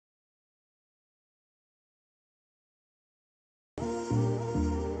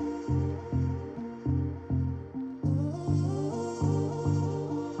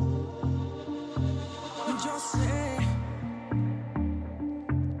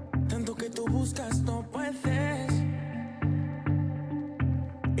buscas no puedes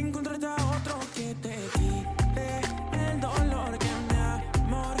encontrarte a otro que te quite el dolor que mi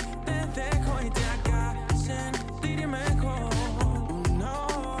amor te dejo y te haga sentir mejor. No,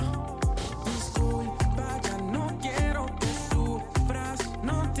 disculpa, ya no quiero que sufras,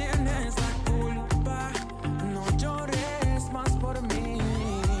 no tienes la culpa, no llores más por mí.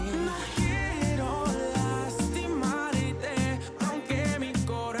 No quiero lastimarte, aunque mi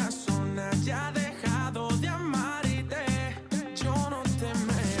corazón haya dejado de amarte. Yo no te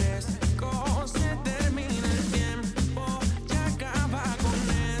merezco, se termina el tiempo, ya acaba con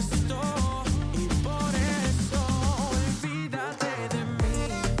esto, y por eso olvídate de mí.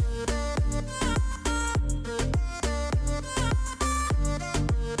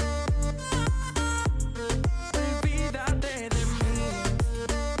 Olvídate de mí.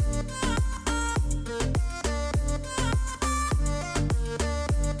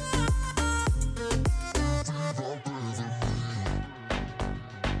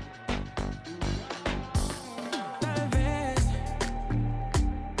 Tal vez,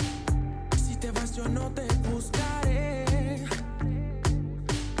 si te vas yo no te buscaré.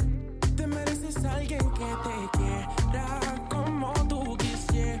 Te mereces a alguien que te quiera como tú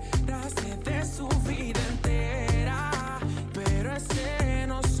quisieras, que de su vida entera, pero ese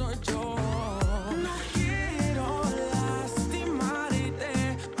no soy yo. No quiero lastimarte,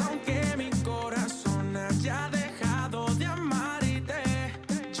 aunque mi corazón haya dejado de amarte.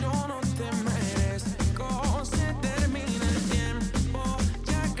 Yo no te merezco, se termina el tiempo,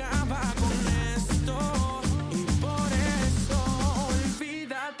 ya acaba con esto, y por eso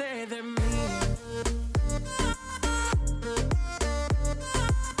olvídate de mí.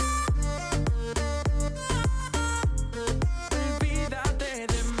 Olvídate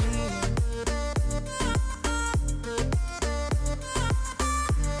de mí.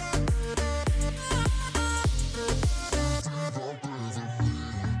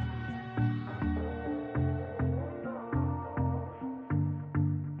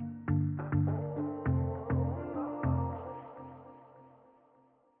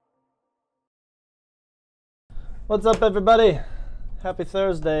 What's up, everybody? Happy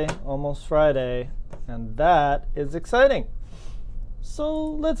Thursday, almost Friday, and that is exciting. So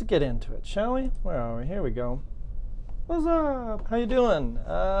let's get into it, shall we? Where are we? Here we go. What's up? How you doing?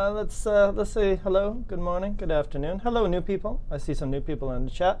 Let's say hello, good morning, good afternoon. Hello, new people. I see some new people in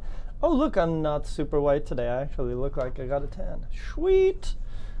the chat. Oh, look, I'm not super white today. I actually look like I got a tan. Sweet.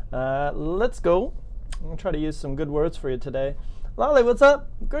 Let's go. I'm gonna try to use some good words for you today. Lolly, what's up?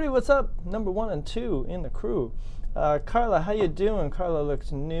 Gertie, what's up? Number 1 and 2 in the crew. Carla, how you doing? Carla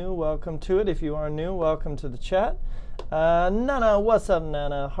looks new. Welcome to it. If you are new, welcome to the chat. Nana, what's up,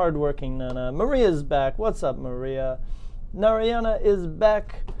 Nana? Hardworking Nana. Maria's back. What's up, Maria? Narayana is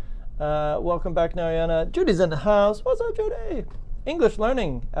back. Welcome back, Narayana. Judy's in the house. What's up, Judy? English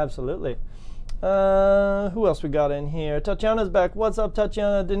learning, absolutely. Who else we got in here? Tatiana's back. What's up,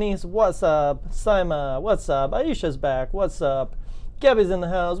 Tatiana? Denise, what's up? Saima, what's up? Aisha's back. What's up? Gabby's in the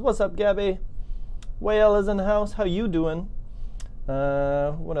house. What's up, Gabby? Whale is in the house. How you doing?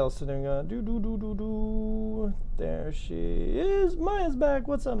 What else are we gonna do? There she is. Maya's back.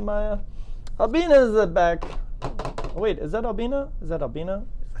 What's up, Maya? Albina is back. Oh, wait, is that Albina? Is that Albina?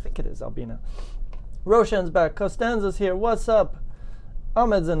 I think it is Albina. Roshan's back. Costanza's here. What's up?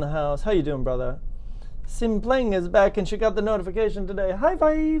 Ahmed's in the house. How you doing, brother? Simpling is back, and she got the notification today. High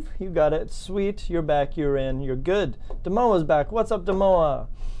five. You got it. Sweet. You're back. You're in. You're good. Demoa's back. What's up, Demoa?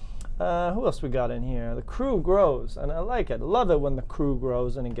 Who else we got in here? The crew grows, and I like it. Love it when the crew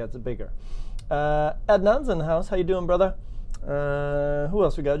grows and it gets bigger. Adnan's in the house. How you doing, brother? Who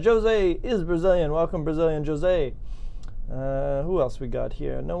else we got? Jose is Brazilian. Welcome, Brazilian Jose. Who else we got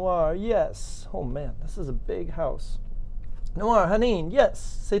here? Noir, yes. Oh, man, this is a big house. Noir, Hanin, yes.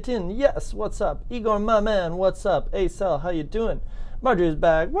 Satin, yes. What's up? Igor, my man, what's up? Acel, how you doing? Marjorie's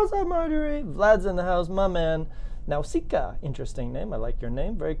back. What's up, Marjorie? Vlad's in the house, my man. Nausicaa, interesting name. I like your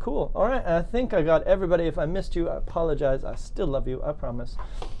name. Very cool. All right, I think I got everybody. If I missed you, I apologize. I still love you, I promise.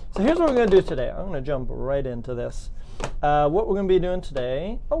 So here's what we're going to do today. I'm going to jump right into this. What we're going to be doing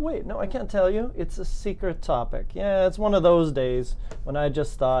today. Oh, wait, no, I can't tell you. It's a secret topic. Yeah, it's one of those days when I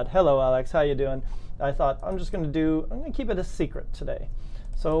just thought, hello, Alex, how you doing? I thought, I'm going to keep it a secret today.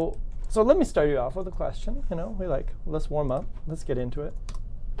 So let me start you off with a question. You know, let's warm up. Let's get into it.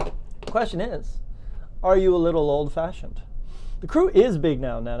 The question is, are you a little old-fashioned? The crew is big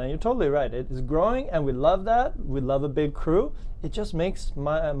now, Nana. You're totally right. It is growing, and we love that. We love a big crew. It just makes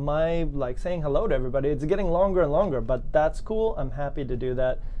my like saying hello to everybody. It's getting longer and longer, but that's cool. I'm happy to do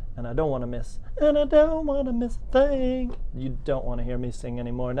that. and I don't want to miss, and I don't want to miss a thing. You don't want to hear me sing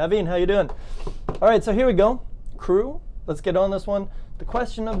anymore. Naveen, how you doing? All right, so here we go. Crew, let's get on this one. The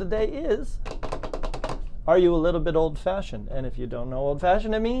question of the day is, are you a little bit old-fashioned? And if you don't know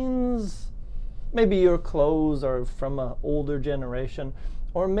old-fashioned, it means maybe your clothes are from an older generation,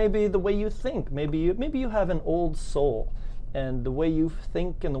 or maybe the way you think. Maybe you have an old soul, and the way you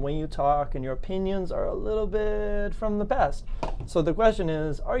think and the way you talk and your opinions are a little bit from the past. So the question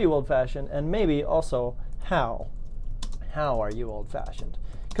is, are you old-fashioned? And maybe also, how? How are you old-fashioned?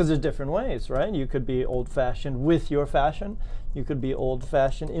 Because there's different ways, right? You could be old-fashioned with your fashion. You could be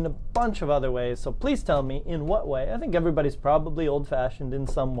old-fashioned in a bunch of other ways. So please tell me in what way. I think everybody's probably old-fashioned in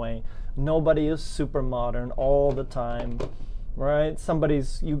some way. Nobody is super modern all the time, right?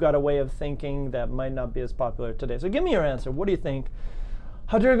 You got a way of thinking that might not be as popular today. So give me your answer. What do you think?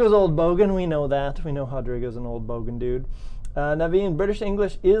 Rodrigo's old bogan. We know that. We know Rodrigo's an old bogan dude. Naveen, British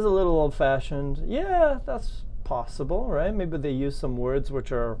English is a little old-fashioned. Yeah, that's possible, right? Maybe they use some words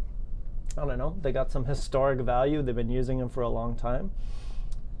which are, I don't know, they got some historic value. They've been using them for a long time.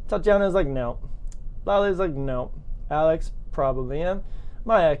 Tatiana's like, no. Lali's like, no. Alex, probably, yeah.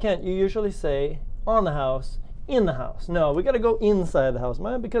 Maya, can't you usually say on the house, in the house? No, we got to go inside the house.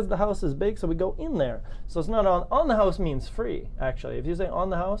 Maya, because the house is big, so we go in there. So it's not on. On the house means free, actually. If you say on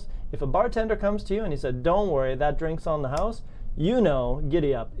the house, if a bartender comes to you and he said, don't worry, that drink's on the house, you know,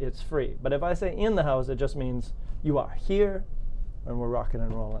 giddy up, it's free. But if I say in the house, it just means you are here and we're rocking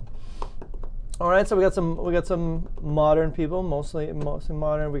and rolling. All right, so we got some modern people, mostly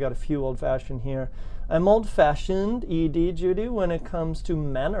modern. We got a few old-fashioned here. I'm old-fashioned, ED, Judy, when it comes to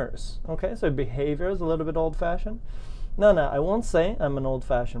manners. Okay, so behavior is a little bit old-fashioned. No, I won't say I'm an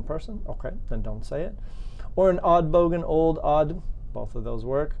old-fashioned person. Okay, then don't say it. Or an odd bogan, old, odd. Both of those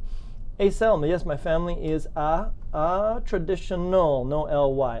work. A Selma, yes, my family is a traditional, no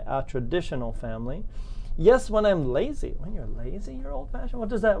L-Y, a traditional family. Yes, when I'm lazy. When you're lazy, you're old-fashioned? What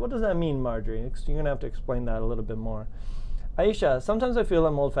does that mean, Marjorie? You're going to have to explain that a little bit more. Aisha, sometimes I feel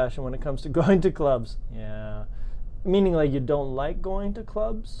I'm old-fashioned when it comes to going to clubs. Yeah. Meaning like you don't like going to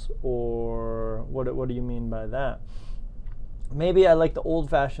clubs? Or what do you mean by that? Maybe I like the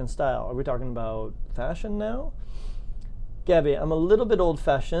old-fashioned style. Are we talking about fashion now? Gabby, I'm a little bit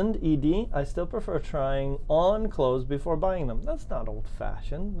old-fashioned, ED. I still prefer trying on clothes before buying them. That's not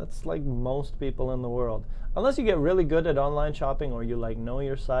old-fashioned. That's like most people in the world. Unless you get really good at online shopping or you like know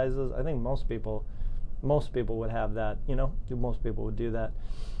your sizes, I think most people would have that, you know? Most people would do that.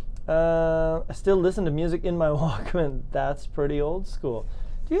 I still listen to music in my Walkman. That's pretty old school.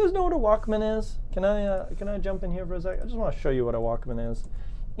 Do you guys know what a Walkman is? Can I jump in here for a sec? I just want to show you what a Walkman is.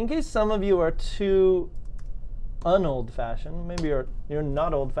 In case some of you are too unold-fashioned, maybe you're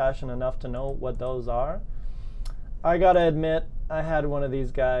not old-fashioned enough to know what those are. I gotta admit, I had one of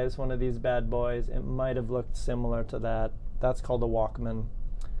these guys, one of these bad boys. It might have looked similar to that. That's called a Walkman.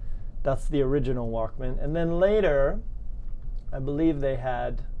 That's the original Walkman. And then later, I believe they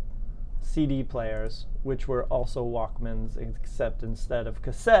had CD players, which were also Walkmans, except instead of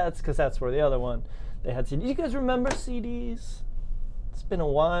cassettes were the other one, they had CDs. You guys remember CDs? It's been a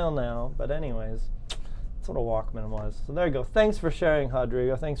while now, but anyways. That's what a Walkman was. So there you go. Thanks for sharing,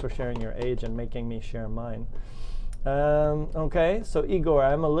 Rodrigo. Thanks for sharing your age and making me share mine. Okay, so Igor,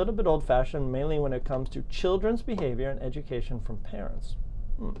 I'm a little bit old-fashioned, mainly when it comes to children's behavior and education from parents.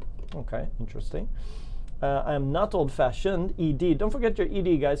 Okay, interesting. I'm not old-fashioned, ED. Don't forget your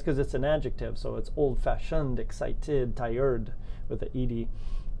ED, guys, because it's an adjective. So it's old-fashioned, excited, tired with the ED.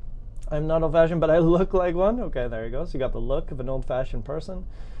 I'm not old-fashioned, but I look like one. Okay, there you go. So you got the look of an old-fashioned person.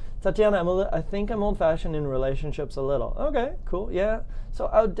 Tatiana, I think I'm old-fashioned in relationships a little. Okay, cool, yeah. So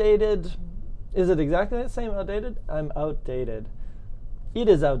outdated, is it exactly the same, outdated? I'm outdated. It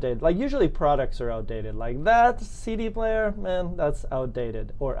is outdated. Like usually products are outdated. Like that CD player, man, that's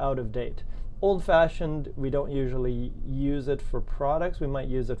outdated or out of date. Old-fashioned, we don't usually use it for products. We might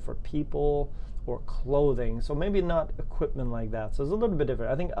use it for people or clothing. So maybe not equipment like that. So it's a little bit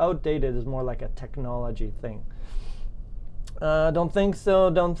different. I think outdated is more like a technology thing. Don't think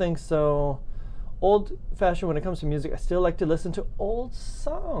so, don't think so. Old-fashioned when it comes to music, I still like to listen to old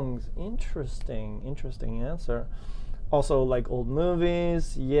songs. Interesting, interesting answer. Also like old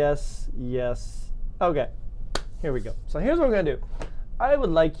movies, yes, yes. Okay, here we go. So here's what we're gonna do. I would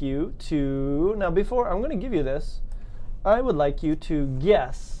like you to, now before, I'm gonna give you this, I would like you to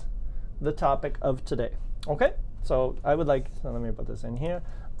guess the topic of today, okay? So I would like, so let me put this in here.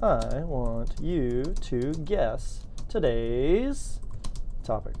 I want you to guess today's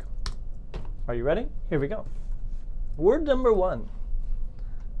topic. Are you ready? Here we go. Word number one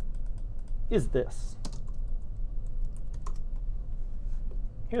is this.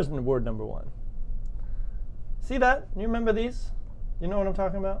 Here's word number 1. See that? You remember these? You know what I'm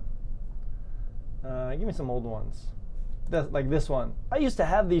talking about? Give me some old ones. Like this one. I used to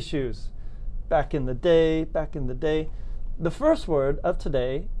have these shoes back in the day, The first word of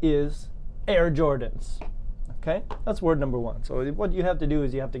today is Air Jordans. Okay? That's word number 1. So what you have to do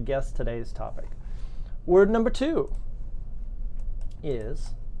is you have to guess today's topic. Word number 2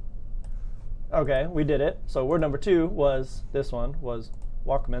 is, okay, we did it. So word number 2 was, this one was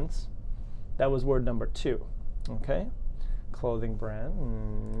Walkmans. That was word number 2. Okay? Clothing brand.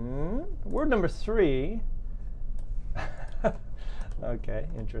 Word number 3. Okay,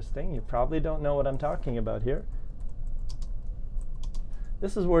 interesting. You probably don't know what I'm talking about here.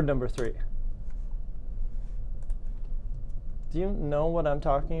 This is word number 3. Do you know what I'm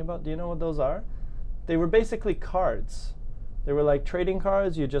talking about? Do you know what those are? They were basically cards. They were like trading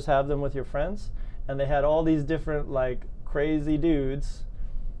cards. You just have them with your friends. And they had all these different like crazy dudes.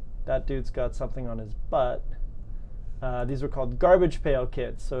 That dude's got something on his butt. These were called garbage pail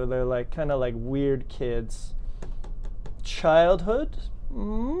kids. So they're like kind of like weird kids. Childhood?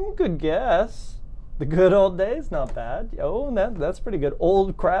 Good guess. The good old days? Not bad. Oh, that's pretty good.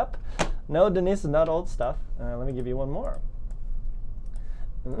 Old crap? No, Denise, is not old stuff. Let me give you one more.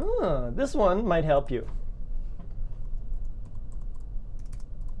 This one might help you.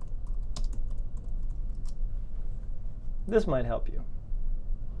 This might help you.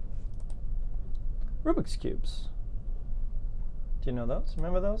 Rubik's Cubes. Do you know those?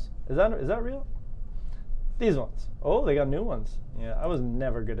 Remember those? Is that real? These ones. Oh, they got new ones. Yeah, I was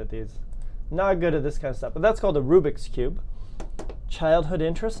never good at these. Not good at this kind of stuff. But that's called a Rubik's Cube. Childhood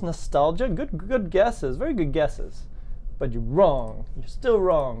interest, nostalgia. Good guesses. Very good guesses. But you're wrong. You're still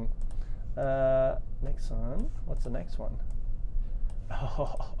wrong. Next one. What's the next one?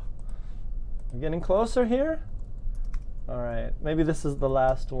 Oh, we're getting closer here. All right. Maybe this is the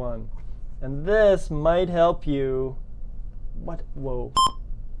last one. And this might help you. What? Whoa.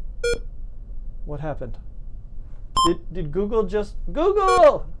 What happened? Did Google just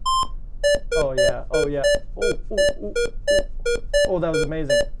Google? Oh yeah. Oh yeah. Oh, that was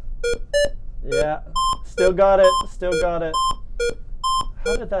amazing. Yeah. Still got it. Still got it.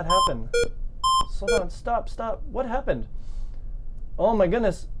 How did that happen? Slow down. Stop. What happened? Oh my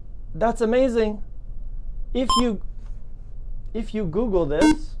goodness. That's amazing. If you Google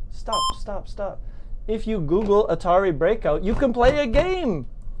this, stop. If you Google Atari Breakout, you can play a game.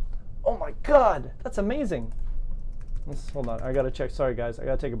 Oh my God, that's amazing. Hold on, I gotta check. Sorry guys, I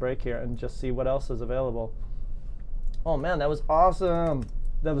gotta take a break here and just see what else is available. Oh man, that was awesome.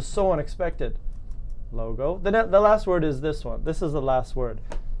 That was so unexpected. Logo. The last word is this one. This is the last word.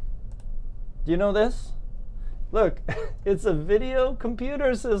 Do you know this? Look, it's a video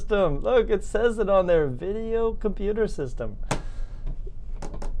computer system. Look, it says it on there, video computer system.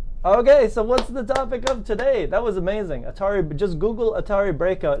 Okay, so what's the topic of today? That was amazing. Atari, just Google Atari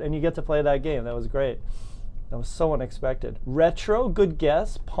Breakout and you get to play that game. That was great. That was so unexpected. Retro, good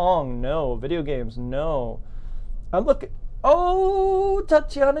guess. Pong, no. Video games, no. I'm looking. Oh,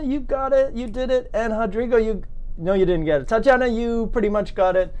 Tatiana, you got it. You did it. And Rodrigo, no, you didn't get it. Tatiana, you pretty much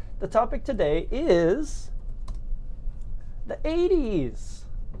got it. The topic today is the 80s.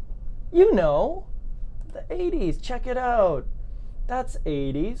 You know, the 80s. Check it out. That's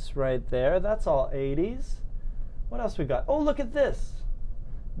 80s right there. That's all 80s. What else we got? Oh, look at this.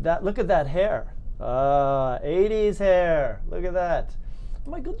 Look at that hair. 80s hair. Look at that.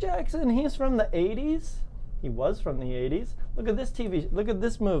 Michael Jackson, he's from the 80s. He was from the 80s. Look at this TV. Look at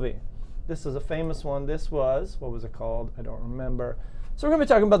this movie. This is a famous one. This was, what was it called? I don't remember. So we're going to be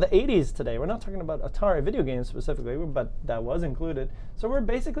talking about the 80s today. We're not talking about Atari video games specifically, but that was included. So we're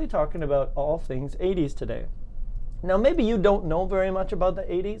basically talking about all things 80s today. Now, maybe you don't know very much about the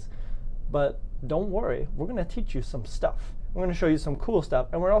 80s, but don't worry. We're going to teach you some stuff. We're going to show you some cool stuff,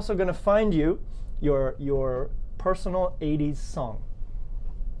 and we're also going to find you your personal 80s song.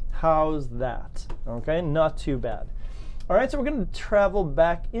 How's that? Okay, not too bad. All right, so we're going to travel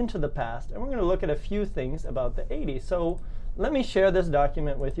back into the past, and we're going to look at a few things about the 80s. So let me share this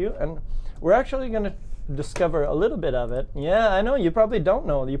document with you, and we're actually going to discover a little bit of it. Yeah, I know, you probably don't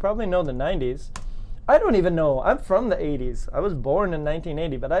know. You probably know the 90s. I don't even know. I'm from the 80s. I was born in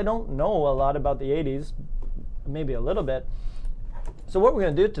 1980, but I don't know a lot about the 80s, maybe a little bit. So what we're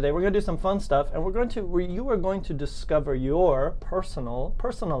going to do today, we're going to do some fun stuff, and you are going to discover your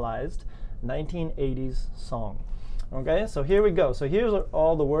personalized 1980s song. Okay, so here we go. So here's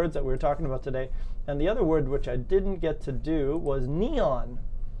all the words that we're talking about today. And the other word which I didn't get to do was neon.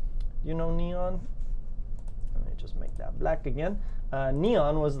 You know neon? Let me just make that black again.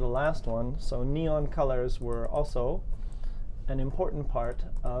 Neon was the last one, so neon colors were also an important part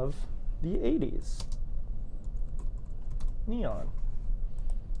of the 80s. Neon.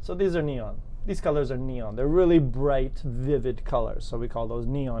 So these are neon. These colors are neon. They're really bright, vivid colors. So we call those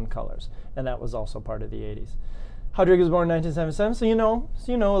neon colors. And that was also part of the 80s. Rodrigue was born in 1977, so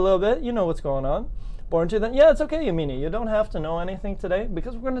you know a little bit. You know what's going on. Born to then, yeah, it's okay, Yamini. You don't have to know anything today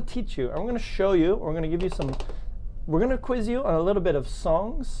because we're going to teach you. And we're going to show you. We're going to give you some. We're going to quiz you on a little bit of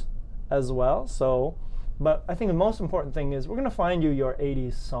songs as well. So, but I think the most important thing is we're going to find you your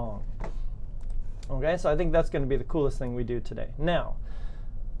 80s song. Okay, so I think that's going to be the coolest thing we do today. Now,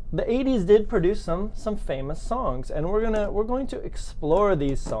 the 80s did produce some famous songs, and we're going to explore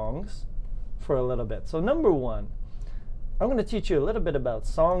these songs for a little bit. So number one, I'm going to teach you a little bit about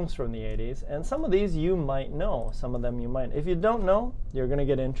songs from the 80s, and some of these you might know, some of them you might. If you don't know, you're going to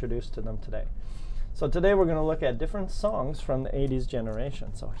get introduced to them today. So today we're going to look at different songs from the 80s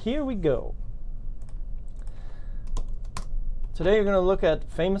generation. So here we go. Today you're going to look at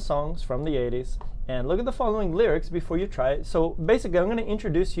famous songs from the 80s, and look at the following lyrics before you try it. So basically I'm going to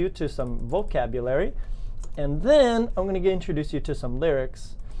introduce you to some vocabulary, and then I'm going to introduce you to some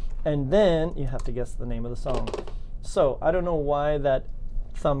lyrics, and then you have to guess the name of the song. So I don't know why that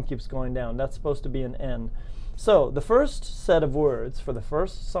thumb keeps going down. That's supposed to be an N. So the first set of words for the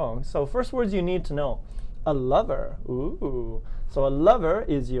first song. So first words you need to know. A lover. Ooh. So a lover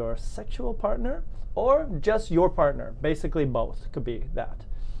is your sexual partner or just your partner. Basically both. Could be that.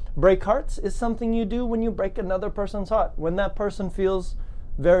 Break hearts is something you do when you break another person's heart. When that person feels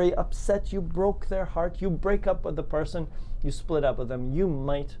very upset, you broke their heart. You break up with the person. You split up with them. You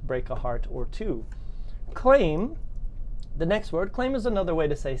might break a heart or two. Claim. The next word, claim, is another way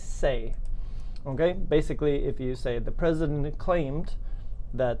to say. Okay, basically if you say the president claimed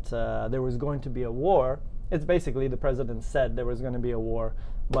that there was going to be a war, it's basically the president said there was going to be a war,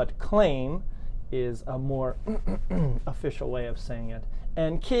 but claim is a more official way of saying it.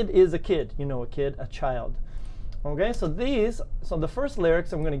 And kid is a kid, you know, a kid, a child. Okay, so the first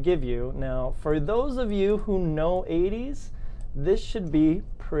lyrics I'm going to give you. Now, for those of you who know 80s, this should be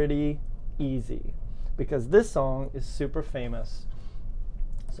pretty easy, because this song is super famous.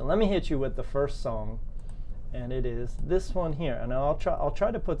 So let me hit you with the first song, and it is this one here. And I'll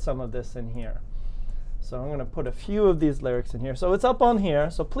try to put some of this in here. So I'm going to put a few of these lyrics in here. So it's up on here,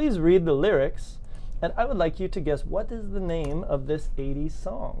 so please read the lyrics, and I would like you to guess what is the name of this 80s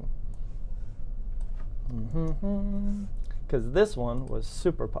song. Because this one was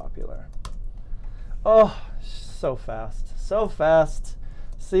super popular. Oh, so fast, so fast.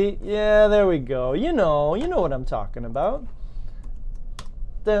 See, yeah, there we go. You know what I'm talking about.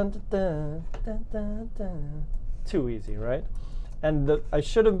 Dun, dun, dun, dun, dun. Too easy, right? And I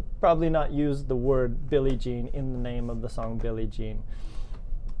should have probably not used the word Billie Jean in the name of the song Billie Jean.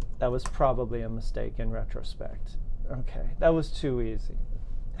 That was probably a mistake in retrospect. Okay, that was too easy.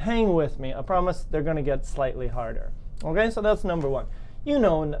 Hang with me. I promise they're going to get slightly harder. Okay, so that's number one. You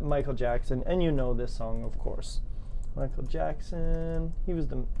know Michael Jackson, and you know this song, of course. Michael Jackson, he was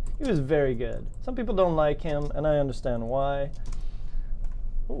very good. Some people don't like him, and I understand why.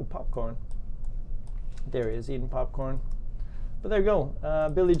 Oh, popcorn. There he is, eating popcorn. But there you go.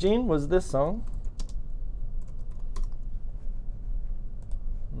 Billie Jean was this song.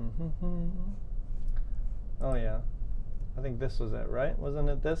 Oh yeah, I think this was it, right? Wasn't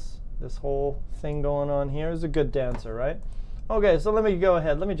it this whole thing going on here? Is a good dancer, right? Okay, so let me go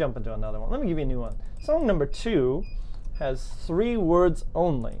ahead. Let me jump into another one. Let me give you a new one. Song number 2 has 3 words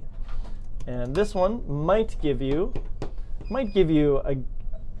only, and this one might give you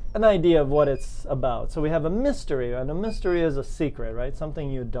an idea of what it's about. So we have a mystery, and a mystery is a secret, right? Something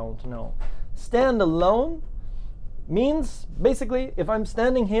you don't know. Stand alone means basically if I'm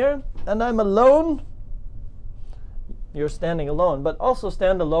standing here and I'm alone, you're standing alone. But also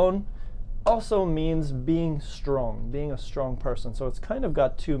stand alone also means being strong, being a strong person. So it's kind of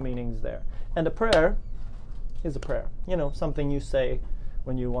got 2 meanings there. And a prayer is a prayer. You know, something you say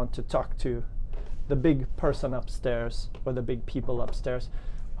when you want to talk to the big person upstairs or the big people upstairs.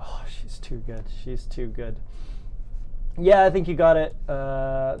 Oh, she's too good. She's too good. Yeah, I think you got it.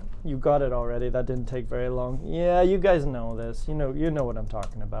 You got it already. That didn't take very long. Yeah, you guys know this. You know what I'm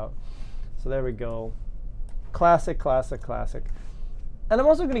talking about. So there we go. Classic, classic, classic. And I'm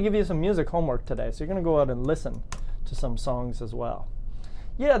also going to give you some music homework today. So you're going to go out and listen to some songs as well.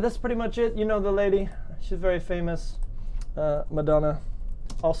 Yeah, that's pretty much it. You know the lady. She's very famous. Madonna.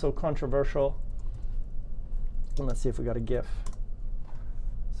 Also controversial. And let's see if we got a GIF.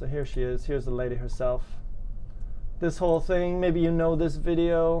 So here she is. Here's the lady herself. This whole thing, maybe you know this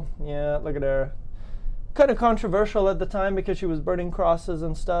video. Yeah, look at her. Kind of controversial at the time because she was burning crosses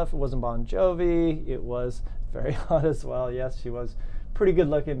and stuff. It wasn't Bon Jovi. It was Very hot as well. Yes, she was pretty good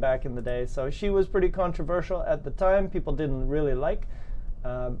looking back in the day. So she was pretty controversial at the time. People didn't really like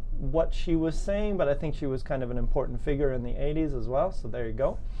what she was saying, but I think she was kind of an important figure in the 80s as well. So there you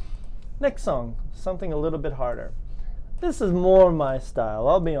go. Next song, something a little bit harder. This is more my style,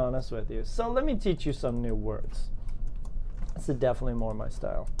 I'll be honest with you. So let me teach you some new words. This is definitely more my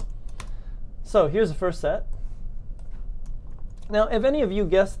style. So here's the first set. Now, if any of you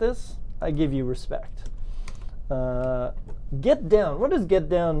guess this, I give you respect. Get down. What does get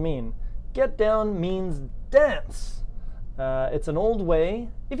down mean? Get down means dance. It's an old way.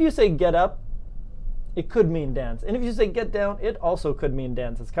 If you say get up, it could mean dance. And if you say get down, it also could mean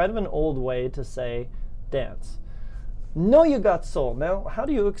dance. It's kind of an old way to say dance. Know you got soul. Now, how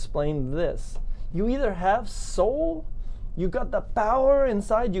do you explain this? You either have soul, you got the power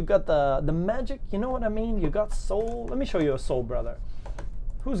inside, you got the magic, you know what I mean? You got soul. Let me show you a soul brother.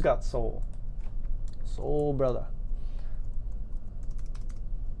 Who's got soul? Soul brother.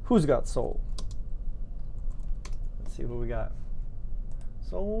 Who's got soul? Let's see who we got.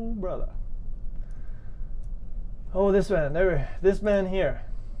 Soul brother. Oh, this man. This man here.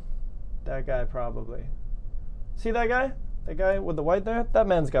 That guy probably. See that guy? That guy with the white there? That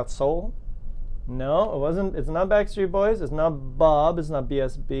man's got soul. No, it wasn't. It's not Backstreet Boys. It's not Bob. It's not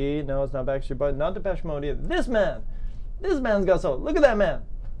BSB. No, it's not Backstreet Boys. Not Depeche Mode either. This man. This man's got soul. Look at that man.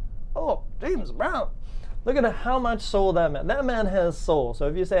 Oh, James Brown. Look at how much soul that man. That man has soul. So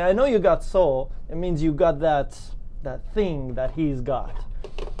if you say, I know you got soul, it means you got that thing that he's got.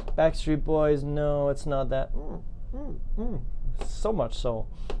 Backstreet Boys, no, it's not that. So much soul.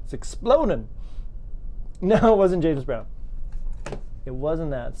 It's exploding. No, it wasn't James Brown. It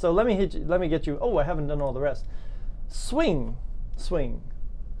wasn't that. So let me hit you, let me get you. Oh, I haven't done all the rest. Swing, swing,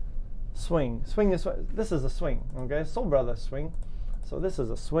 swing, swing is. This is a swing. Okay, soul brother swing. So this is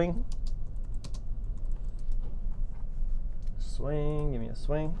a swing. Swing. Give me a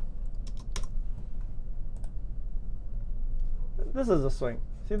swing. This is a swing.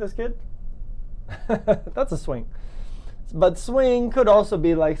 See this kid? That's a swing. But swing could also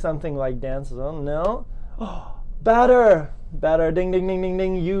be like something like dance as well. No. Oh, batter. Batter. Ding, ding, ding, ding,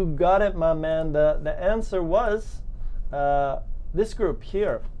 ding. You got it, my man. The answer was this group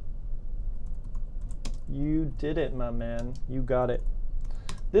here. You did it, my man. You got it.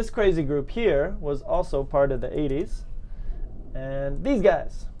 This crazy group here was also part of the 80s. And these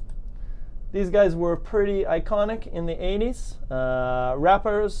guys were pretty iconic in the 80s.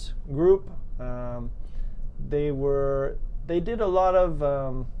 Rappers group. They did a lot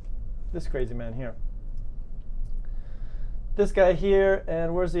of this crazy man here. This guy here,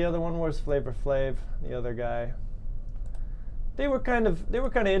 and where's the other one? Where's Flavor Flav? The other guy. They were kind of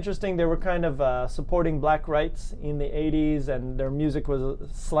interesting. They were kind of supporting black rights in the 80s, and their music was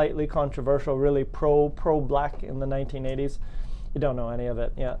slightly controversial, really pro-black in the 1980s. You don't know any of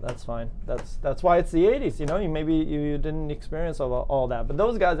it. Yeah, that's fine. That's why it's the 80s. You know, maybe you didn't experience all that. But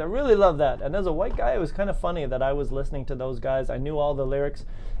those guys, I really love that. And as a white guy, it was kind of funny that I was listening to those guys. I knew all the lyrics,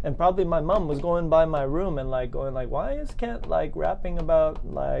 and probably my mom was going by my room and going why is Kent rapping about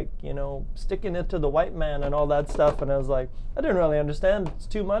sticking it to the white man and all that stuff? And I was like, I didn't really understand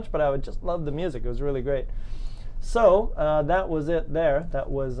too much, but I would just love the music. It was really great. So that was it there. That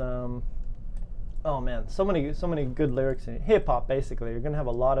was. Oh man, so many good lyrics in hip hop. Basically, you're gonna have a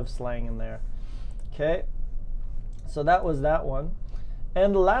lot of slang in there. Okay, so that was that one,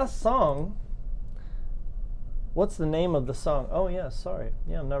 and the last song. What's the name of the song? Oh yeah, sorry.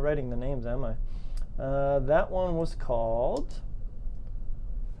 Yeah, I'm not writing the names, am I? That one was called.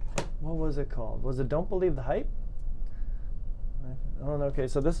 What was it called? Was it "Don't Believe the Hype"? Oh, okay.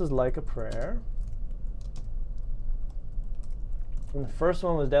 So this is "Like a Prayer." And the first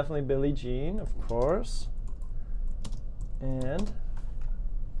one was definitely Billie Jean, of course. And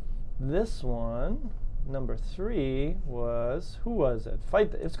this one, number 3, was, who was it?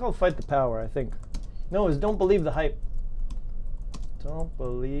 It's called Fight the Power, I think. No, it was Don't Believe the Hype. Don't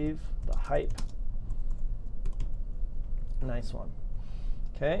Believe the Hype. Nice one.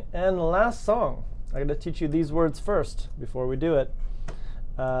 Okay, and the last song. I gotta teach you these words first before we do it.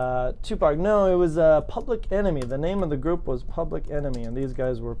 Tupac. No, it was Public Enemy. The name of the group was Public Enemy, and these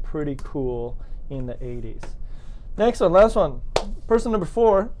guys were pretty cool in the 80s. Next one, last one. Person number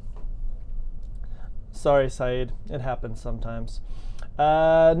 4. Sorry, Saeed. It happens sometimes.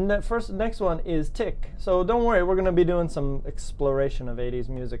 Next one is tick. So don't worry, we're going to be doing some exploration of 80s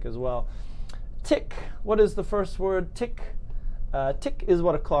music as well. Tick. What is the first word? Tick. Tick is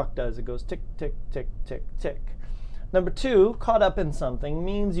what a clock does. It goes tick, tick, tick, tick, tick. Number 2, caught up in something,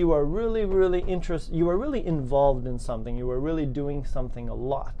 means you are really, really interested. You are really involved in something. You are really doing something a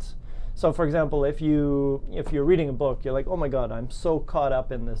lot. So for example, if you're reading a book, you're like, oh my God, I'm so caught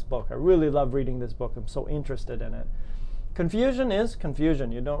up in this book. I really love reading this book. I'm so interested in it. Confusion is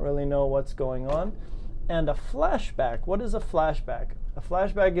confusion. You don't really know what's going on. And a flashback, what is a flashback? A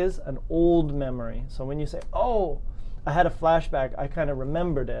flashback is an old memory. So when you say, oh, I had a flashback, I kind of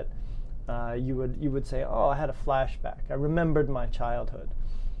remembered it, you would say, oh, I had a flashback. I remembered my childhood.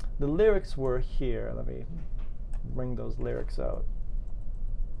 The lyrics were here. Let me bring those lyrics out.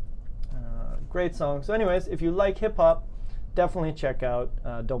 Great song. So anyways, if you like hip-hop, definitely check out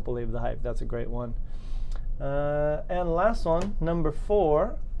Don't Believe the Hype. That's a great one. And last one, number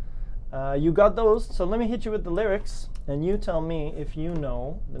 4. You got those, so let me hit you with the lyrics, and you tell me if you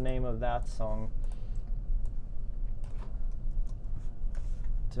know the name of that song.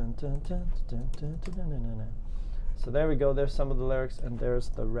 Dun, dun, dun, dun, dun, dun, dun, dun, dun. So there we go. There's some of the lyrics, and there's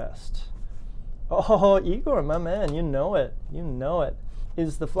the rest. Oh, Igor, my man, you know it. You know it.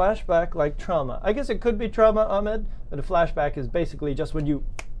 Is the flashback like trauma? I guess it could be trauma, Ahmed, but a flashback is basically just when you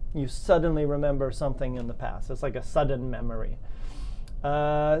suddenly remember something in the past. It's like a sudden memory.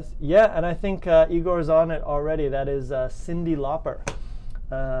 Yeah, and I think Igor's on it already. That is Cyndi Lauper,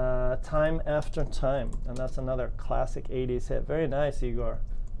 Time After Time. And that's another classic 80s hit. Very nice, Igor.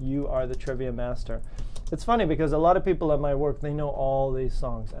 You are the trivia master. It's funny because a lot of people at my work, they know all these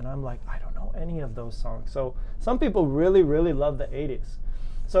songs. And I'm like, I don't know any of those songs. So some people really, really love the 80s.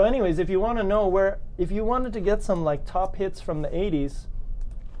 So anyways, if you want to know if you wanted to get some like top hits from the 80s,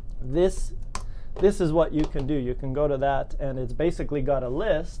 this is what you can do. You can go to that, and it's basically got a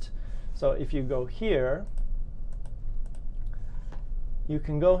list. So if you go here, you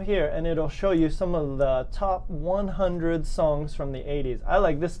can go here, and it'll show you some of the top 100 songs from the 80s. I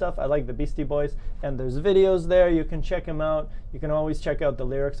like this stuff. I like the Beastie Boys, and there's videos there. You can check them out. You can always check out the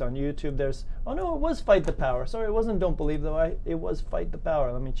lyrics on YouTube. There's, oh no, it was Fight the Power. Sorry, it wasn't Don't Believe the Hype. It was Fight the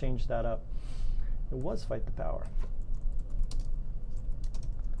Power. Let me change that up. It was Fight the Power.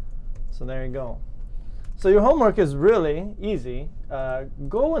 So there you go. So your homework is really easy.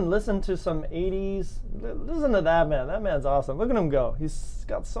 Go and listen to some 80s. Listen to that man. That man's awesome. Look at him go. He's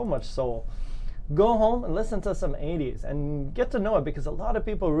got so much soul. Go home and listen to some 80s and get to know it, because a lot of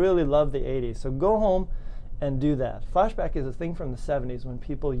people really love the 80s. So go home and do that. Flashback is a thing from the 70s when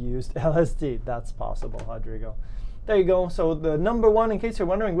people used LSD. That's possible, Rodrigo. There you go. So the number 1, in case you're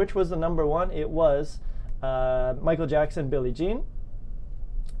wondering which was the number 1, it was Michael Jackson, Billie Jean.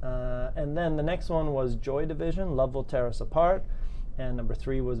 And then the next one was Joy Division, Love Will Tear Us Apart. And number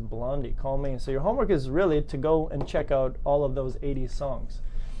 3 was Blondie, Call Me. So your homework is really to go and check out all of those 80s songs.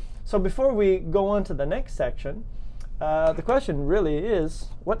 So before we go on to the next section, the question really is,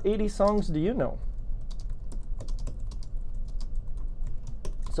 what 80s songs do you know?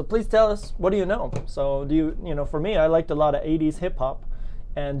 So please tell us, what do you know? So do you know, for me, I liked a lot of 80s hip hop.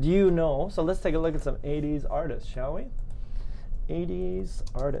 And do you know? So let's take a look at some 80s artists, shall we? 80s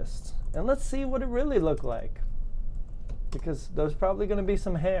artists. And let's see what it really looked like, because there's probably going to be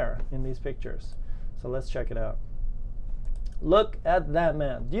some hair in these pictures. So let's check it out. Look at that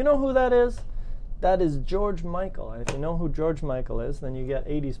man. Do you know who that is? That is George Michael. And if you know who George Michael is, then you get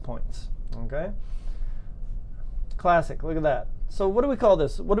 80s points. Okay? Classic. Look at that. So what do we call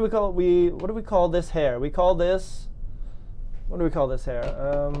this? What do we call it? What do we call this hair? We call this, what do we call this hair?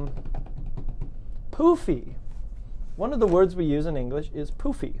 Poofy. One of the words we use in English is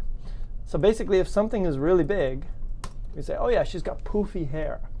poofy. So basically, if something is really big, we say, oh yeah, she's got poofy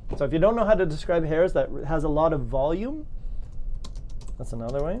hair. So if you don't know how to describe hairs that has a lot of volume, that's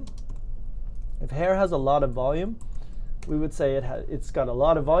another way. If hair has a lot of volume, we would say it's got a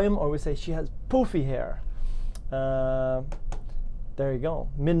lot of volume, or we say she has poofy hair. There you go.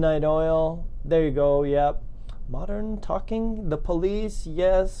 Midnight Oil. There you go. Yep. Modern Talking. The Police.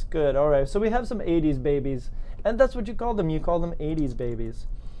 Yes. Good. All right. So we have some 80s babies. And that's what you call them. You call them 80s babies.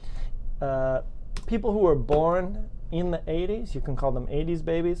 People who were born in the 80s, you can call them 80s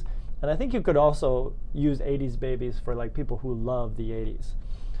babies. And I think you could also use 80s babies for like people who love the 80s.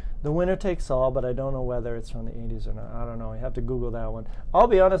 The Winner Takes All, but I don't know whether it's from the 80s or not. I don't know. You have to Google that one. I'll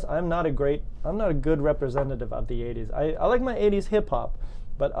be honest, I'm not a good representative of the 80s. I like my 80s hip hop,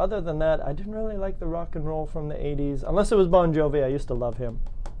 but other than that, I didn't really like the rock and roll from the 80s. Unless it was Bon Jovi, I used to love him.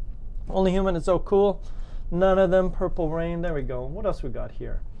 Only Human is So Cool. None of them. Purple Rain. There we go. What else we got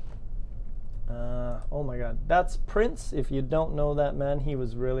here? Oh my God. That's Prince. If you don't know that man, he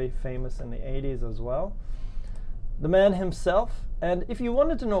was really famous in the 80s as well. The man himself. And if you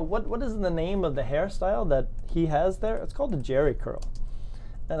wanted to know what is the name of the hairstyle that he has there, it's called a jerry curl.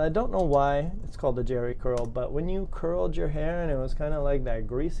 And I don't know why it's called a jerry curl, but when you curled your hair and it was kind of like that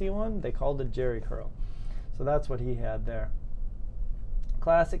greasy one, they called it jerry curl. So that's what he had there.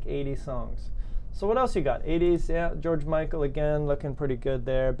 Classic 80s songs. So what else you got? 80s, yeah, George Michael again, looking pretty good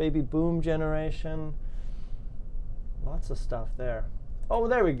there. Baby boom generation. Lots of stuff there. Oh,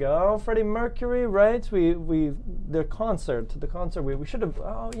 there we go. Freddie Mercury, right? The concert. We should have.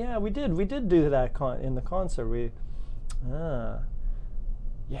 Oh yeah, we did do that in the concert.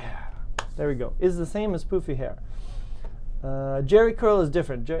 Yeah. There we go. Is the same as poofy hair. Jerry curl is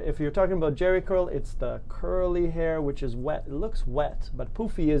different. If you're talking about Jerry curl, it's the curly hair which is wet. It looks wet, but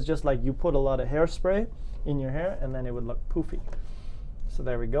poofy is just like you put a lot of hairspray in your hair and then it would look poofy. So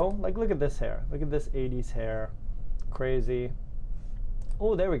there we go. Like, look at this hair. Look at this 80s hair. Crazy.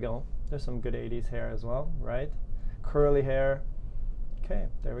 Oh, there we go. There's some good 80s hair as well, right? Curly hair. Okay,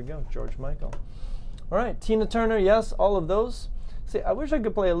 there we go. George Michael. All right, Tina Turner, yes, all of those. See, I wish I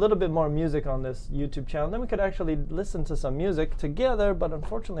could play a little bit more music on this YouTube channel. Then we could actually listen to some music together, but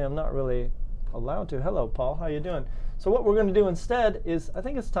unfortunately I'm not really allowed to. Hello, Paul, how you doing? So what we're going to do instead is, I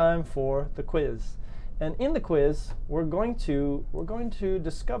think it's time for the quiz. And in the quiz, we're going to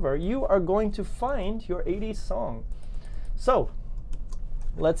discover, you are going to find your 80s song. So,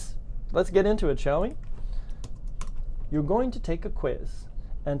 let's get into it, shall we? You're going to take a quiz.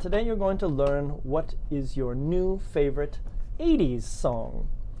 And today you're going to learn what is your new favorite 80s song.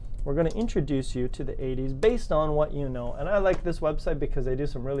 We're going to introduce you to the 80s based on what you know. And I like this website because they do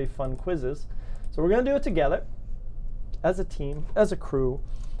some really fun quizzes. So we're going to do it together as a team, as a crew,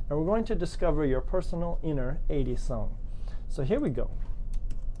 and we're going to discover your personal inner 80s song. So here we go.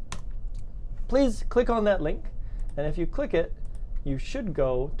 Please click on that link, and if you click it, you should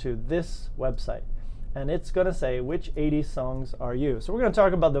go to this website. And it's going to say which 80s songs are you. So we're going to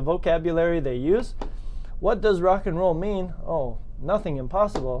talk about the vocabulary they use. What does rock and roll mean? Oh, nothing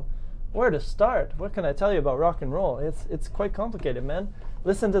impossible. Where to start? What can I tell you about rock and roll? It's quite complicated, man.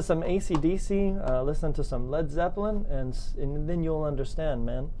 Listen to some AC/DC, listen to some Led Zeppelin, and then you'll understand,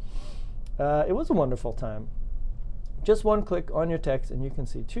 man. It was a wonderful time. Just one click on your text, and you can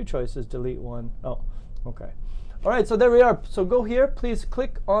see two choices, delete one. Oh, okay. All right, so there we are. So go here. Please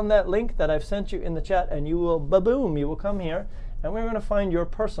click on that link that I've sent you in the chat, and you will, ba-boom, you will come here, and we're going to find your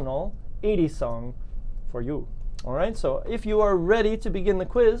personal 80s song for you. All right, so if you are ready to begin the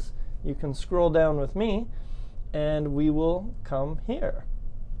quiz, you can scroll down with me and we will come here.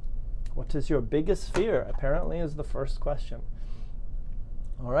 What is your biggest fear? Apparently is the first question.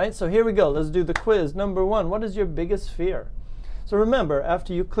 All right, so here we go. Let's do the quiz. Number one, what is your biggest fear? So remember,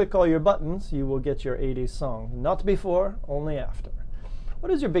 after you click all your buttons, you will get your 80s song. Not before, only after.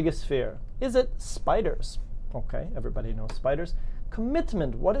 What is your biggest fear? Is it spiders? Okay, everybody knows spiders.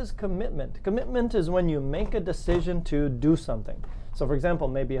 Commitment. What is commitment? Commitment is when you make a decision to do something. So for example,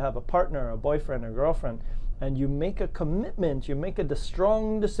 maybe you have a partner, a boyfriend, or girlfriend, and you make a commitment, you make a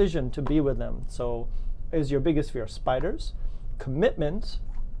strong decision to be with them. So is your biggest fear spiders, commitment,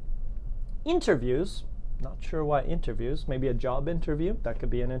 interviews, not sure why interviews, maybe a job interview, that could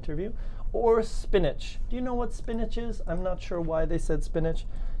be an interview, or spinach. Do you know what spinach is? I'm not sure why they said spinach.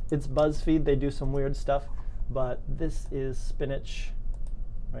 It's BuzzFeed, they do some weird stuff. But this is spinach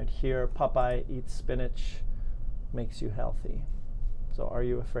right here. Popeye eats spinach, makes you healthy. So are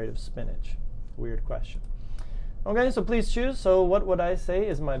you afraid of spinach? Weird question. Okay, so please choose. So what would I say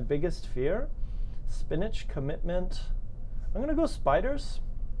is my biggest fear? Spinach, commitment. I'm going to go spiders.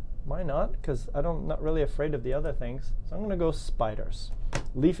 Why not? Because I'm not really afraid of the other things. So I'm going to go spiders.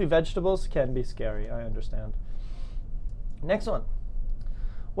 Leafy vegetables can be scary, I understand. Next one.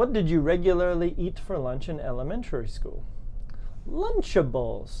 What did you regularly eat for lunch in elementary school?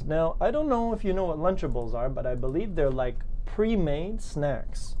 Lunchables. Now, I don't know if you know what Lunchables are, but I believe they're like pre-made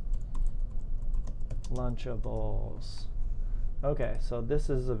snacks. Lunchables. Okay, so this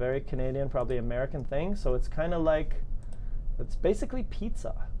is a very Canadian, probably American thing. So it's kind of like, it's basically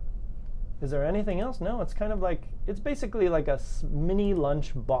pizza. Is there anything else? No, it's kind of like, it's basically like a mini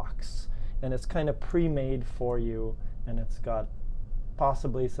lunch box. And it's kind of pre-made for you. And it's got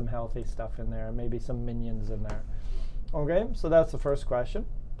possibly some healthy stuff in there, maybe some Minions in there. Okay, so that's the first question.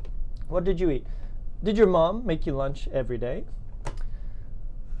 What did you eat? Did your mom make you lunch every day?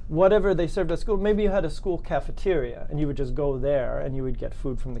 Whatever they served at school, maybe you had a school cafeteria and you would just go there and you would get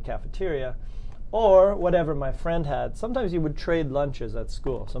food from the cafeteria. Or whatever my friend had. Sometimes you would trade lunches at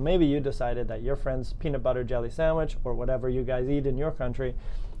school. So maybe you decided that your friend's peanut butter jelly sandwich or whatever you guys eat in your country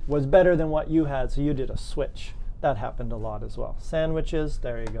was better than what you had, so you did a switch. That happened a lot as well. Sandwiches,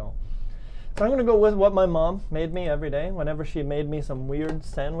 there you go. So I'm going to go with what my mom made me every day. Whenever she made me some weird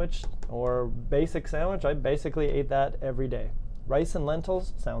sandwich or basic sandwich, I basically ate that every day. Rice and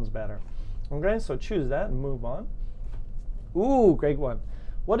lentils sounds better. Okay, so choose that and move on. Ooh, great one.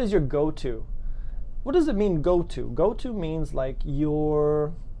 What is your go-to? What does it mean, go to? Go to means like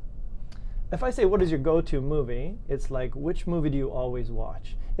your, if I say, what is your go-to movie? It's like, which movie do you always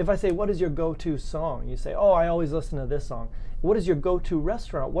watch? If I say, what is your go-to song? You say, oh, I always listen to this song. What is your go-to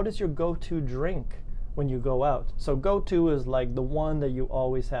restaurant? What is your go-to drink when you go out? So go-to is like the one that you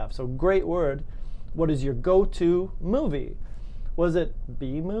always have. So great word. What is your go-to movie? Was it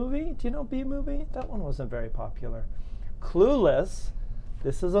B-movie? Do you know B-movie? That one wasn't very popular. Clueless.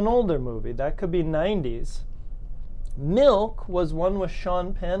 This is an older movie. That could be 90s. Milk was one with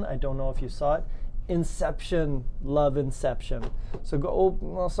Sean Penn. I don't know if you saw it. Inception. Love Inception. So go, oh,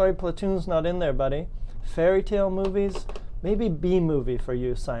 well, sorry, Platoon's not in there, buddy. Fairy tale movies. Maybe B-movie for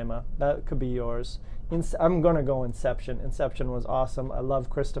you, Sima. That could be yours. I'm going to go Inception. Inception was awesome. I love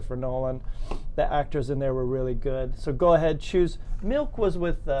Christopher Nolan. The actors in there were really good. So go ahead, choose. Milk was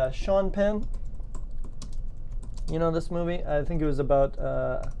with Sean Penn. You know this movie? I think it was about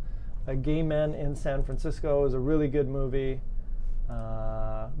a gay man in San Francisco. It was a really good movie.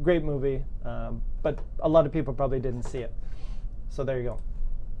 Great movie. But a lot of people probably didn't see it. So there you go.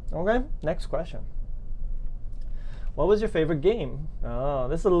 Okay, next question. What was your favorite game? Oh,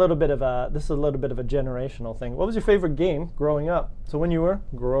 this is a little bit of a generational thing. What was your favorite game growing up? So when you were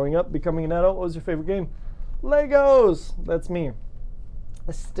growing up, becoming an adult, what was your favorite game? Legos. That's me.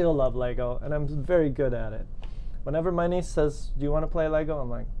 I still love Lego, and I'm very good at it. Whenever my niece says, "Do you want to play Lego?" I'm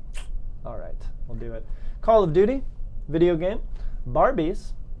like, "All right, we'll do it." Call of Duty, video game.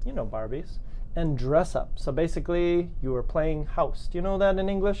 Barbies, you know Barbies, and dress up. So basically, you were playing house. Do you know that in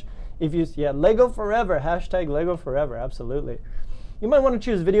English? If you, yeah, Lego forever, hashtag Lego forever, absolutely. You might want to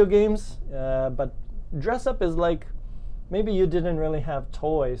choose video games, but dress up is like, maybe you didn't really have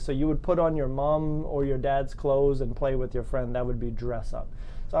toys, so you would put on your mom or your dad's clothes and play with your friend. That would be dress up.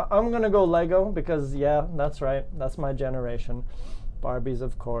 So I'm going to go Lego because, yeah, that's right. That's my generation. Barbies,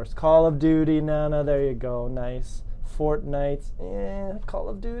 of course. Call of Duty, Nana, there you go, nice. Fortnite, Call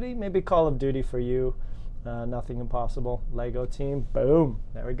of Duty, maybe Call of Duty for you. Nothing impossible. Lego team, boom.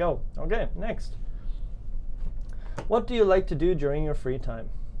 There we go. Okay, next. What do you like to do during your free time?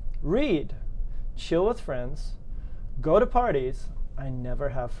 Read, chill with friends, go to parties. I never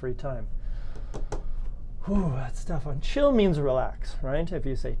have free time. Whew, that's tough one. Chill means relax, right? If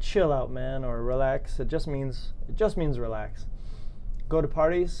you say chill out, man, or relax, it just means relax. Go to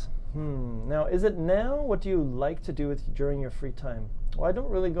parties. Now, is it now? What do you like to do during your free time? Well, I don't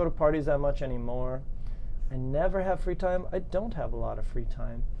really go to parties that much anymore. I never have free time. I don't have a lot of free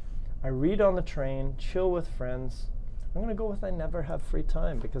time. I read on the train, chill with friends. I'm going to go with I never have free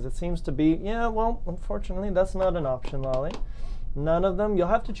time because it seems to be, yeah, well, unfortunately, that's not an option, Lolly. None of them. You'll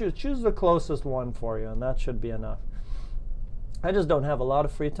have to choose. Choose the closest one for you, and that should be enough. I just don't have a lot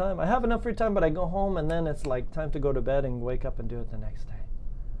of free time. I have enough free time, but I go home, and then it's like time to go to bed and wake up and do it the next day.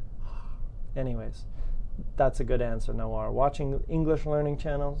 Anyways, that's a good answer, Noir. Watching English learning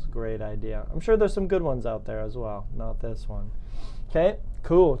channels, great idea. I'm sure there's some good ones out there as well, not this one. Okay,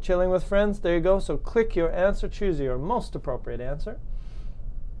 cool. Chilling with friends, there you go. So click your answer, choose your most appropriate answer.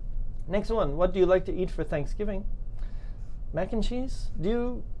 Next one, what do you like to eat for Thanksgiving? Mac and cheese?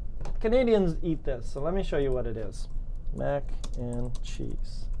 Canadians eat this, so let me show you what it is. Mac and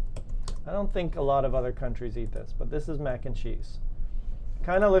cheese. I don't think a lot of other countries eat this, but this is mac and cheese.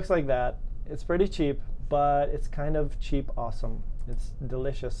 Kind of looks like that. It's pretty cheap, but it's kind of cheap awesome. It's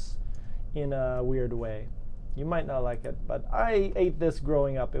delicious in a weird way. You might not like it, but I ate this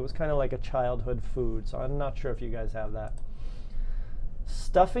growing up. It was kind of like a childhood food, so I'm not sure if you guys have that.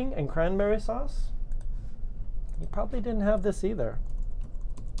 Stuffing and cranberry sauce? You probably didn't have this either.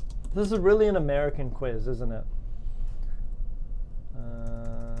 This is really an American quiz, isn't it?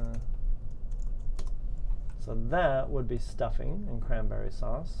 So that would be stuffing and cranberry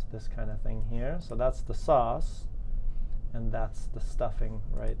sauce, this kind of thing here. So that's the sauce, and that's the stuffing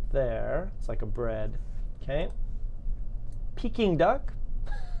right there. It's like a bread, okay? Peking duck,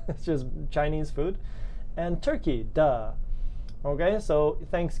 it's just Chinese food. And turkey, duh. Okay, so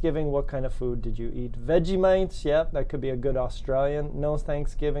Thanksgiving, what kind of food did you eat? Vegemite, yep, that could be a good Australian. No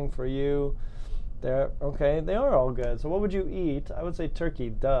Thanksgiving for you. There, okay, they are all good. So what would you eat? I would say turkey,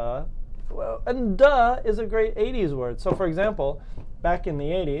 duh. Well, and duh is a great 80s word. So for example, back in the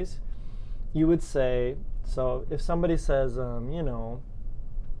 80s, you would say, so if somebody says, you know,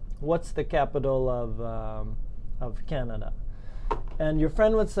 what's the capital of Canada? And your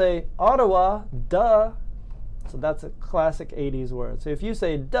friend would say, Ottawa, duh. So that's a classic 80s word. So if you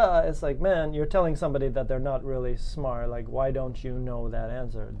say duh, it's like, man, you're telling somebody that they're not really smart. Like, why don't you know that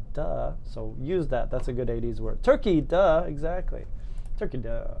answer? Duh. So use that. That's a good 80s word. Turkey, duh. Exactly. Turkey,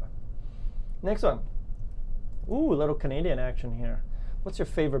 duh. Next one. Ooh, a little Canadian action here. What's your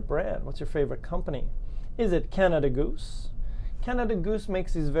favorite brand? What's your favorite company? Is it Canada Goose? Canada Goose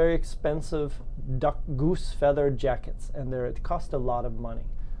makes these very expensive duck goose feather jackets, and it costs a lot of money.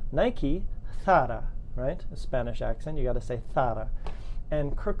 Nike, Zara, right? A Spanish accent, you got to say Zara.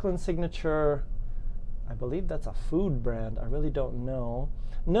 And Kirkland Signature, I believe that's a food brand. I really don't know.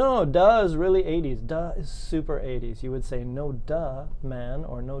 No, duh is really 80s. Duh is super 80s. You would say no duh, man,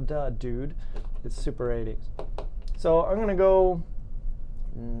 or no duh, dude. It's super 80s. So I'm going to go,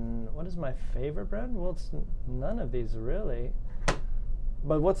 what is my favorite brand? Well, it's none of these really.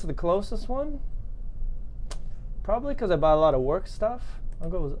 But what's the closest one? Probably because I buy a lot of work stuff. I'll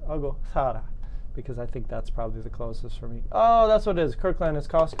go Zara, because I think that's probably the closest for me. Oh, that's what it is. Kirkland is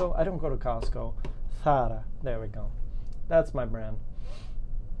Costco. I don't go to Costco. Zara. There we go. That's my brand.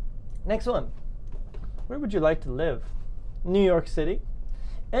 Next one. Where would you like to live? New York City.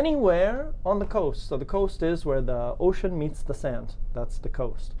 Anywhere on the coast. So the coast is where the ocean meets the sand. That's the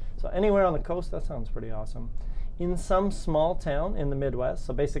coast. So anywhere on the coast, that sounds pretty awesome. In some small town in the Midwest,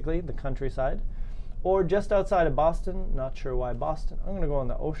 so basically the countryside, or just outside of Boston. Not sure why Boston. I'm going to go on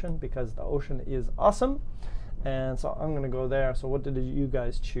the ocean because the ocean is awesome. And so I'm going to go there. So what did you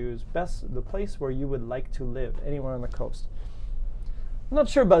guys choose? The place where you would like to live, anywhere on the coast. I'm not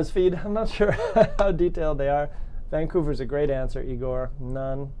sure, BuzzFeed. I'm not sure how detailed they are. Vancouver's a great answer, Igor.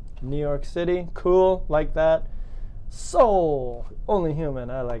 None. New York City, cool, like that. Seoul, only human,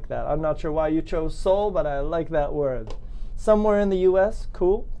 I like that. I'm not sure why you chose Seoul, but I like that word. Somewhere in the US,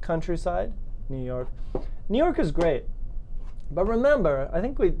 cool. Countryside, New York. New York is great. But remember, I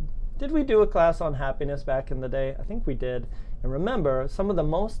think did we do a class on happiness back in the day? I think we did. And remember, some of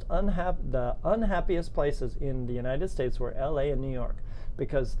the unhappiest places in the United States were LA and New York,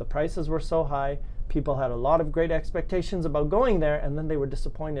 because the prices were so high. People had a lot of great expectations about going there, and then they were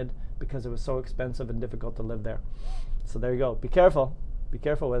disappointed because it was so expensive and difficult to live there. So there you go. Be careful. Be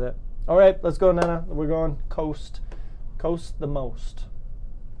careful with it. All right, let's go, Nana. We're going coast. Coast the most.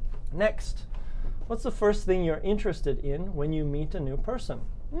 Next, what's the first thing you're interested in when you meet a new person?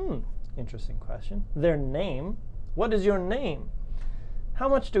 Interesting question. Their name. What is your name? How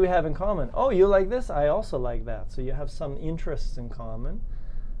much do we have in common? Oh, you like this? I also like that. So you have some interests in common.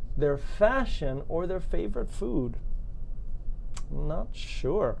 Their fashion or their favorite food? Not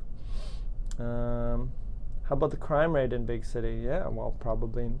sure. How about the crime rate in big city? Yeah, well,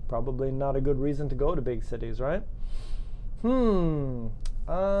 probably not a good reason to go to big cities, right?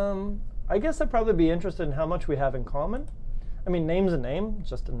 I guess I'd probably be interested in how much we have in common. I mean, name's a name,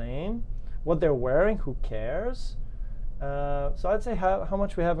 just a name. What they're wearing, who cares? So I'd say how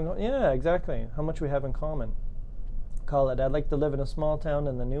much we have in common. Yeah, exactly. How much we have in common. Call it, I'd like to live in a small town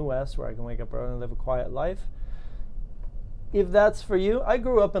in the New West where I can wake up early and live a quiet life. If that's for you, I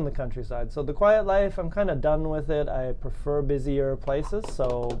grew up in the countryside, so the quiet life, I'm kind of done with it. I prefer busier places,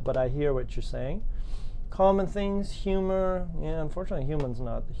 but I hear what you're saying. Common things, humor, yeah, unfortunately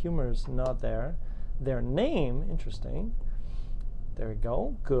humor's not there. Their name, interesting. There we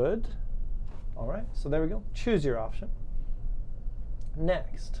go, good. All right, so there we go. Choose your option.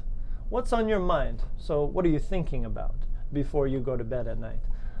 Next, what's on your mind? So what are you thinking about before you go to bed at night?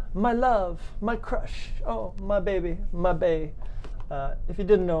 My love, my crush, oh, my baby, my bae. If you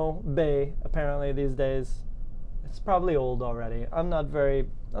didn't know, bae, apparently these days, it's probably old already. I'm not very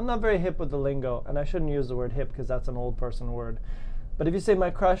hip with the lingo, and I shouldn't use the word hip because that's an old person word. But if you say my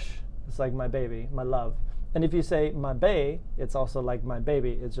crush, it's like my baby, my love. And if you say my bae, it's also like my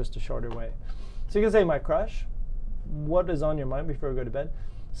baby. It's just a shorter way. So you can say my crush. What is on your mind before you go to bed?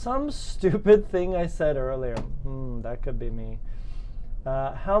 Some stupid thing I said earlier. That could be me.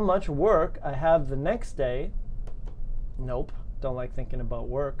 How much work I have the next day. Nope, don't like thinking about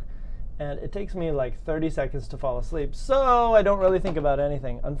work. And it takes me like 30 seconds to fall asleep, so I don't really think about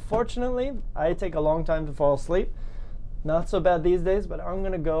anything. Unfortunately, I take a long time to fall asleep. Not so bad these days, but I'm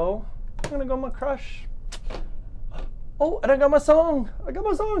gonna go my crush. Oh, and I got my song.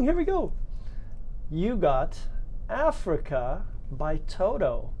 Here we go. You got Africa by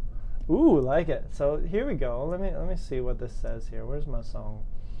Toto. Ooh, like it. So here we go. Let me see what this says here. Where's my song?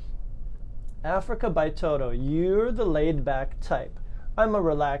 Africa by Toto. You're the laid-back type. I'm a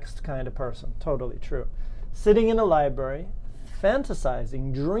relaxed kind of person. Totally true. Sitting in a library,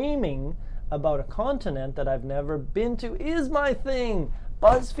 fantasizing, dreaming about a continent that I've never been to is my thing.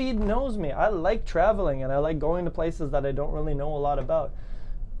 BuzzFeed knows me. I like traveling and I like going to places that I don't really know a lot about.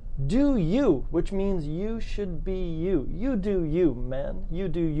 Do you, which means you should be you. You do you, man. You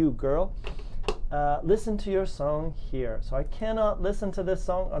do you, girl. Listen to your song here. So I cannot listen to this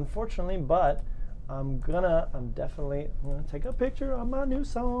song, unfortunately, but I'm definitely gonna take a picture of my new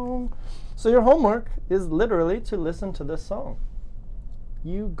song. So your homework is literally to listen to this song.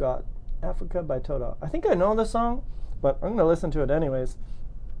 You Got Africa by Toto. I think I know the song, but I'm going to listen to it anyways.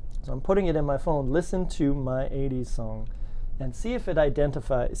 So I'm putting it in my phone. Listen to my 80s song and see if it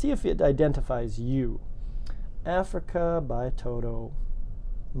identifies you. Africa by Toto.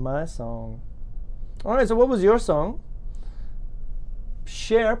 My song. All right, so what was your song?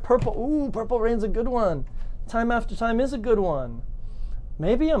 Share. Purple. Ooh, Purple Rain's a good one. Time After Time is a good one.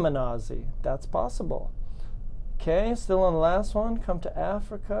 Maybe I'm an Aussie. That's possible. Okay, still on the last one. Come to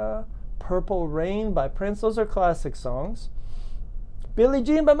Africa. Purple Rain by Prince. Those are classic songs. Billie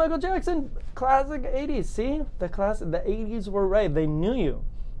Jean by Michael Jackson. Classic 80s. See? The 80s were right. They knew you.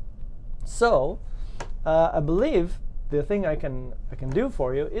 So, I believe the thing I can do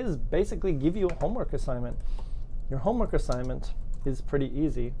for you is basically give you a homework assignment. Your homework assignment is pretty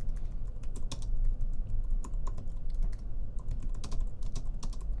easy.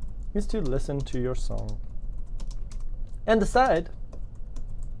 Is to listen to your song and decide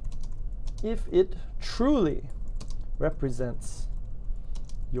if it truly represents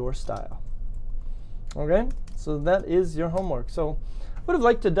your style. Okay, so that is your homework. So I would have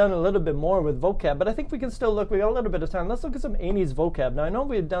liked to have done a little bit more with vocab, but I think we can still look. We got a little bit of time. Let's look at some 80s vocab. Now I know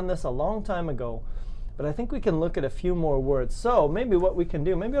we had done this a long time ago, but I think we can look at a few more words. So maybe what we can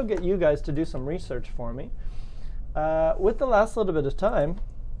do, maybe I'll get you guys to do some research for me. With the last little bit of time,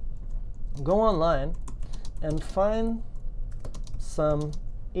 go online and find some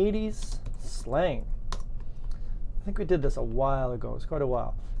 80s slang. I think we did this a while ago. It's quite a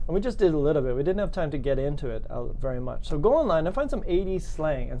while. And we just did a little bit. We didn't have time to get into it very much. So go online and find some 80s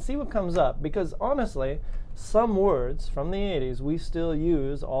slang and see what comes up. Because honestly, some words from the 80s we still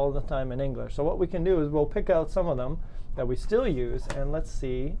use all the time in English. So what we can do is we'll pick out some of them that we still use, and let's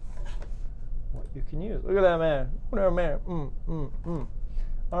see what you can use. Look at that man. Look at that man.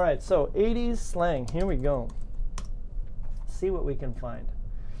 All right, so 80s slang. Here we go. See what we can find.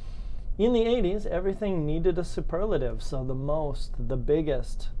 In the 80s, everything needed a superlative. So the most, the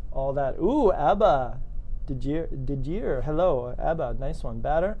biggest, all that. Ooh, ABBA. Did you? Hello, ABBA. Nice one.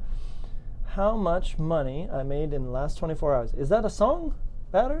 Batter. How much money I made in the last 24 hours. Is that a song,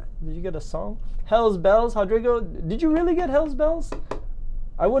 Batter? Did you get a song? Hell's Bells. Rodrigo, did you really get Hell's Bells?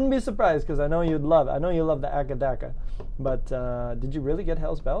 I wouldn't be surprised because I know you'd love it. I know you love the Akadaka. But did you really get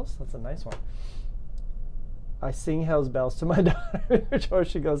Hell's Bells? That's a nice one. I sing Hell's Bells to my daughter before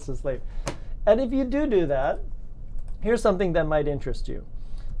she goes to sleep. And if you do that, here's something that might interest you.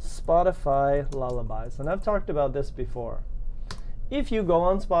 Spotify lullabies. And I've talked about this before. If you go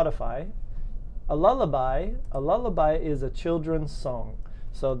on Spotify, a lullaby is a children's song.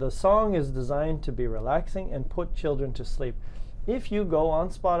 So the song is designed to be relaxing and put children to sleep. If you go on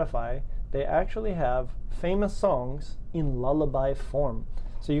Spotify, they actually have famous songs in lullaby form.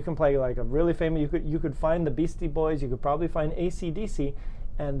 So you can play like a really famous, you could find the Beastie Boys, you could probably find AC/DC,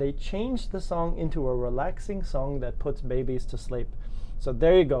 and they changed the song into a relaxing song that puts babies to sleep. So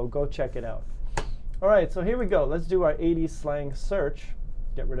there you go check it out. All right, so here we go. Let's do our 80s slang search.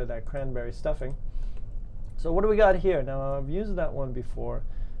 Get rid of that cranberry stuffing. So what do we got here? Now I've used that one before.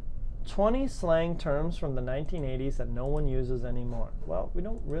 20 slang terms from the 1980s that no one uses anymore. Well, we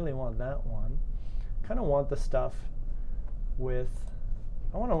don't really want that one. Kind of want the stuff with,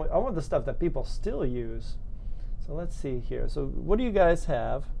 I want the stuff that people still use. So let's see here. So what do you guys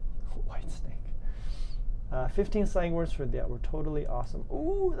have? White snake. 15 slang words for that were totally awesome.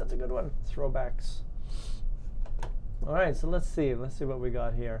 Ooh, that's a good one. Throwbacks. All right, so let's see what we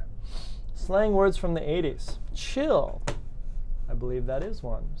got here. Slang words from the 80s. Chill. I believe that is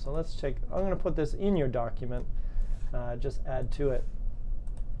one. So let's check. I'm going to put this in your document. Just add to it.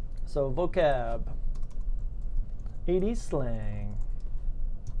 So vocab. 80s slang.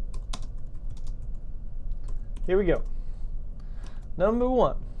 Here we go. Number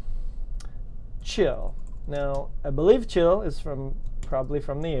 1. Chill. Now, I believe chill is probably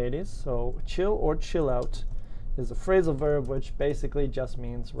from the 80s. So chill or chill out is a phrasal verb which basically just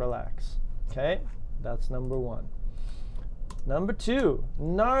means relax. Okay? That's number 1. Number 2,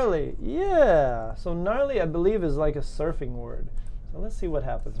 gnarly. Yeah. So gnarly, I believe, is like a surfing word. So let's see what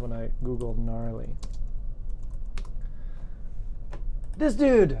happens when I Google gnarly. This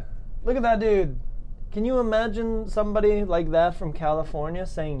dude. Look at that dude. Can you imagine somebody like that from California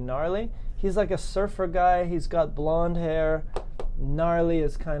saying gnarly? He's like a surfer guy. He's got blonde hair. Gnarly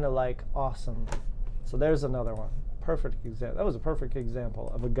is kind of like awesome. So there's another one. Perfect example. That was a perfect example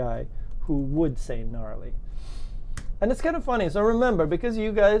of a guy who would say gnarly. And it's kind of funny. So remember, because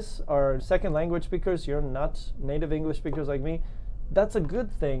you guys are second language speakers, you're not native English speakers like me, that's a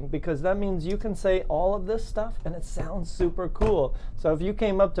good thing, because that means you can say all of this stuff and it sounds super cool. So if you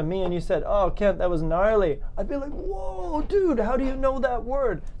came up to me and you said, "Oh, Kent, that was gnarly," I'd be like, "Whoa, dude, how do you know that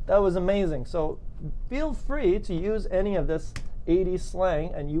word? That was amazing." So feel free to use any of this 80s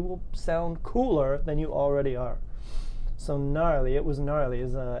slang and you will sound cooler than you already are. So gnarly, it was gnarly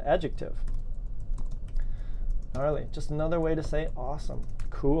is an adjective. Gnarly, just another way to say awesome,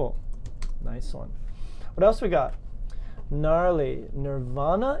 cool. Nice one. What else we got? Gnarly,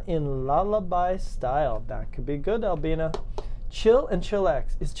 Nirvana in lullaby style. That could be good, Albina. Chill and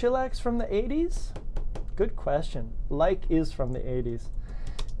chillax. Is chillax from the 80s? Good question. Like is from the 80s.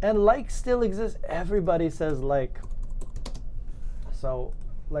 And like still exists. Everybody says like. So,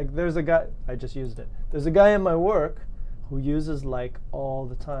 like, there's a guy, I just used it. There's a guy in my work who uses like all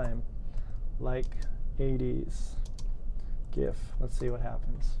the time. Like 80s GIF. Let's see what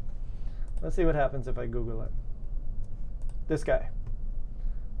happens. Let's see what happens if I Google it. This guy.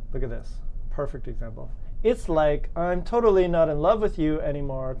 Look at this. Perfect example. It's like, "I'm totally not in love with you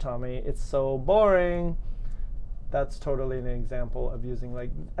anymore, Tommy. It's so boring." That's totally an example of using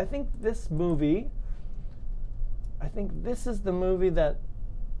like. I think this is the movie that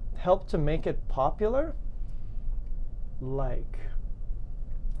helped to make it popular. Like.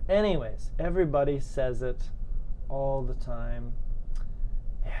 Anyways, everybody says it all the time.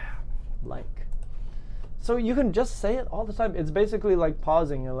 Yeah, like. So you can just say it all the time. It's basically like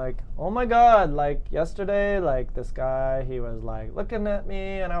pausing. You're like, "Oh my God, like yesterday, like this guy, he was like looking at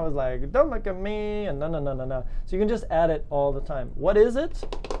me and I was like, don't look at me, and no. So you can just add it all the time. What is it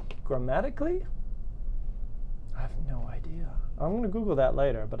grammatically? I have no idea. I'm going to Google that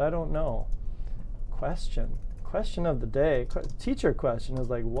later, but I don't know. Question of the day. Teacher question is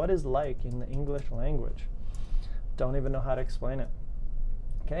like, what is like in the English language? Don't even know how to explain it.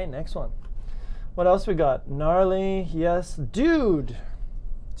 Okay, next one. What else we got? Gnarly, yes. Dude.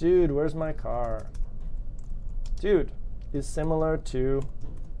 Dude, where's my car? Dude is similar to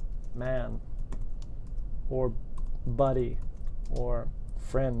man, or buddy, or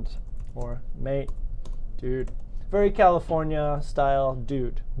friend, or mate. Dude. Very California style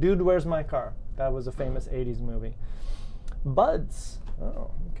dude. Dude, where's my car? That was a famous 80s movie. Buds.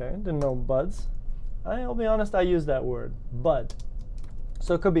 Oh, okay. Didn't know buds. I'll be honest, I use that word. Bud.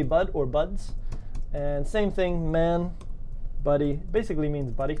 So it could be bud or buds. And same thing, man, buddy, basically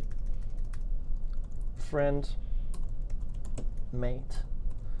means buddy, friend, mate,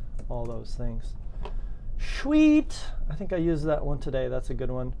 all those things. Sweet, I think I used that one today. That's a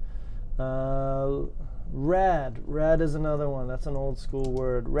good one. Rad, rad is another one. That's an old school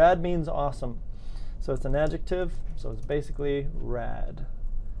word. Rad means awesome. So it's an adjective, so it's basically rad.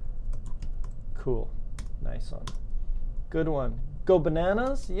 Cool, nice one. Good one. Go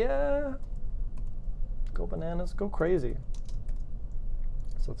bananas, yeah. Go bananas, go crazy.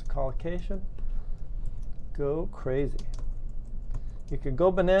 So it's a collocation. Go crazy. You can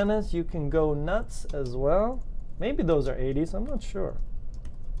go bananas, you can go nuts as well. Maybe those are 80s, I'm not sure.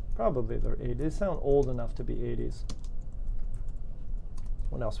 Probably they're 80s. They sound old enough to be 80s.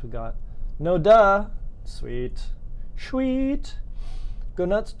 What else we got? No duh. Sweet. Sweet. Go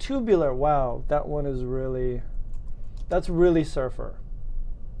nuts, tubular. Wow, that one is really, that's really surfer.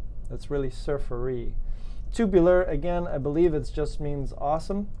 That's really surfery. Tubular, again, I believe it just means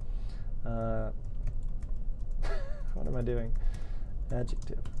awesome. What am I doing?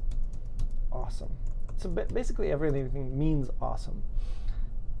 Adjective. Awesome. So basically everything means awesome.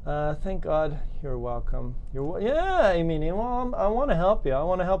 Thank God. You're welcome. Yeah, I mean, well, I want to help you. I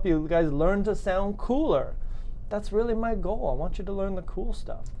want to help you guys learn to sound cooler. That's really my goal. I want you to learn the cool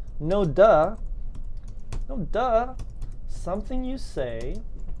stuff. No duh. No duh. Something you say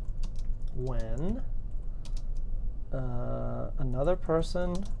when another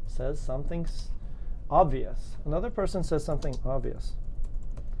person says something obvious. Another person says something obvious.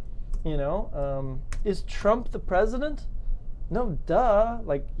 You know, is Trump the president? No, duh.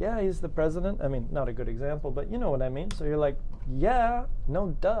 Like, yeah, he's the president. I mean, not a good example, but you know what I mean. So you're like, yeah, no,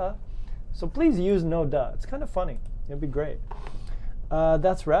 duh. So please use no duh. It's kind of funny. It'd be great.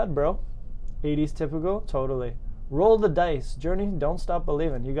 That's rad, bro. 80s typical, totally. Roll the dice. Journey, don't stop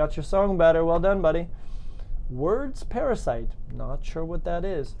believing. You got your song better. Well done, buddy. Words parasite. Not sure what that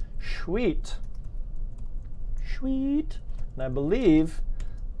is. Sweet. Sweet. And I believe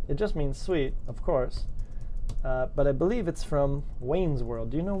it just means sweet, of course. But I believe it's from Wayne's World.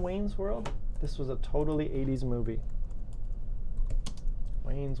 Do you know Wayne's World? This was a totally 80s movie.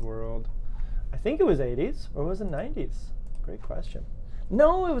 Wayne's World. I think it was 80s, or was it 90s? Great question.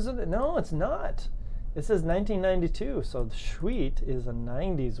 No, it was. No, it's not. It says 1992, so sweet is a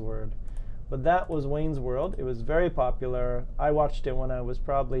 90s word. But that was Wayne's World. It was very popular. I watched it when I was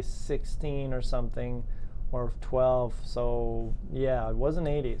probably 16 or something, or 12. So yeah, it wasn't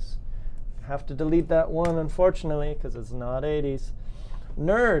 80s. Have to delete that one, unfortunately, because it's not 80s.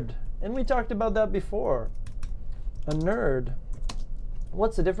 Nerd. And we talked about that before. A nerd.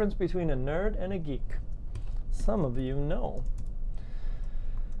 What's the difference between a nerd and a geek? Some of you know.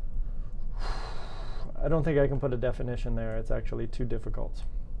 I don't think I can put a definition there. It's actually too difficult.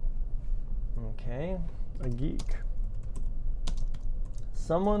 Okay, a geek.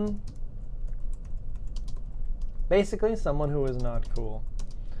 Basically someone who is not cool.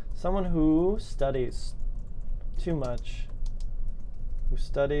 Someone who studies too much, who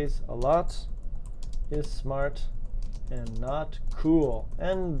studies a lot, is smart, and not cool.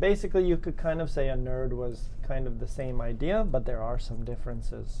 And basically you could kind of say a nerd was kind of the same idea, but there are some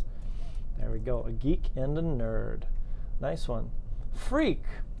differences. There we go, a geek and a nerd. Nice one. Freak.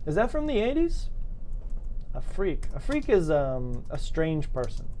 Is that from the 80s? A freak. A freak is a strange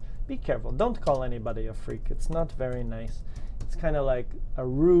person. Be careful. Don't call anybody a freak. It's not very nice. It's kind of like a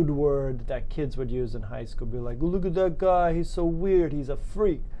rude word that kids would use in high school. Be like, look at that guy, he's so weird, he's a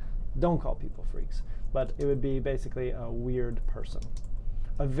freak. Don't call people freaks. But it would be basically a weird person.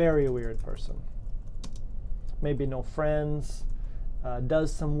 A very weird person. Maybe no friends,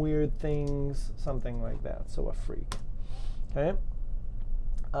 does some weird things, something like that. So a freak. Okay.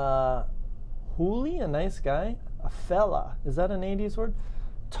 Hoolie, a nice guy. A fella. Is that an 80s word?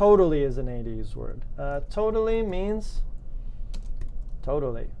 Totally is an 80s word. Totally means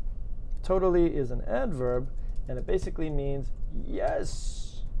totally. Totally is an adverb, and it basically means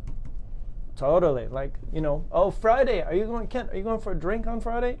yes. Totally. Like, you know, oh, Friday, are you going, Kent, are you going for a drink on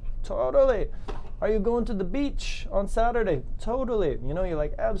Friday? Totally. Are you going to the beach on Saturday? Totally. You know, you're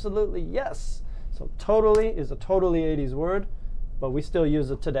like, absolutely, yes. So totally is a totally 80s word, but we still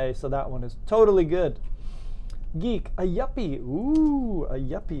use it today, so that one is totally good. Geek, a yuppie. Ooh, a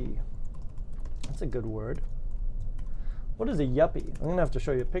yuppie. That's a good word. What is a yuppie? I'm going to have to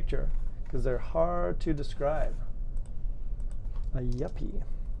show you a picture because they're hard to describe. A yuppie.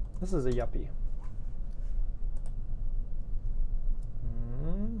 This is a yuppie.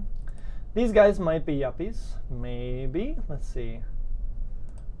 These guys might be yuppies. Maybe. Let's see.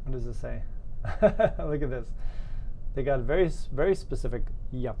 What does it say? Look at this. They got very specific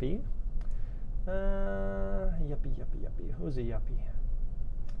yuppie. Yuppie. Who's a yuppie?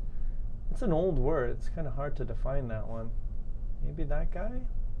 It's an old word. It's kind of hard to define that one. Maybe that guy?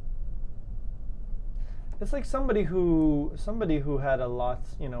 It's like somebody who had a lot,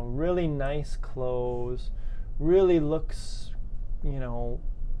 you know, really nice clothes, really looks, you know,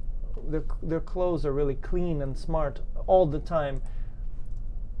 their clothes are really clean and smart all the time.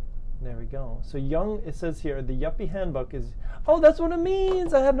 There we go. So young, it says here, the yuppie handbook is, oh, that's what it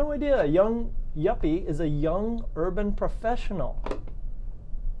means. I had no idea. A young yuppie is a young urban professional.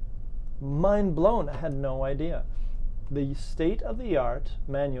 Mind blown. I had no idea. The state-of-the-art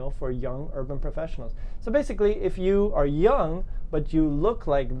manual for young urban professionals. So basically, if you are young, but you look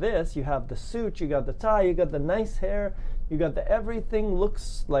like this, you have the suit, you got the tie, you got the nice hair, you got the everything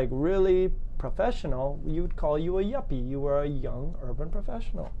looks like really professional, you would call you a yuppie. You are a young urban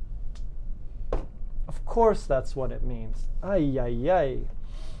professional. Of course that's what it means. Ay, ay, ay.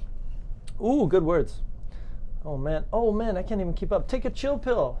 Ooh, good words. Oh man, I can't even keep up. Take a chill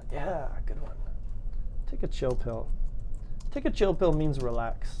pill. Yeah, good one. Take a chill pill. Take a chill pill means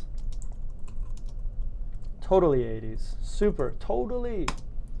relax. Totally 80s. Super, totally.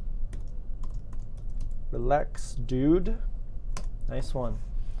 Relax, dude. Nice one.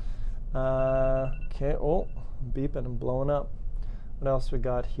 Okay, oh, I'm beeping and blowing up. What else we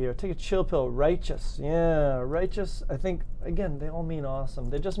got here? Take a chill pill. Righteous. Yeah, righteous. I think, again, they all mean awesome.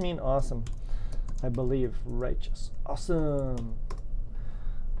 They just mean awesome, I believe. Righteous. Awesome.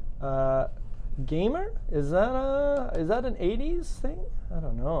 Gamer? Is that an 80s thing? I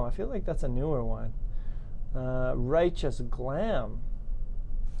don't know. I feel like that's a newer one. Righteous. Glam.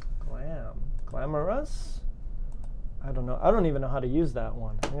 Glamorous? I don't know. I don't even know how to use that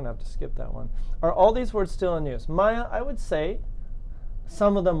one. I'm going to have to skip that one. Are all these words still in use? Maya, I would say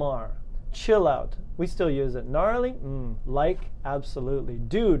some of them are. Chill out. We still use it. Gnarly? Like? Absolutely.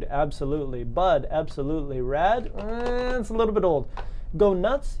 Dude? Absolutely. Bud? Absolutely. Rad? It's a little bit old. Go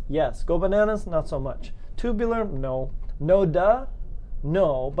nuts? Yes. Go bananas? Not so much. Tubular? No. No duh?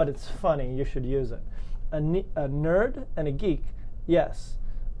 No, but it's funny. You should use it. A nerd and a geek? Yes.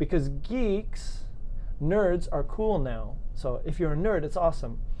 Because nerds are cool now. So if you're a nerd, it's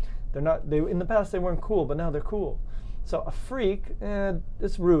awesome. In the past they weren't cool, but now they're cool. So a freak,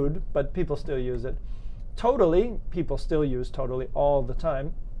 it's rude, but people still use it. Totally, people still use totally all the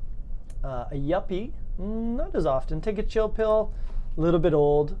time. A yuppie, not as often. Take a chill pill, a little bit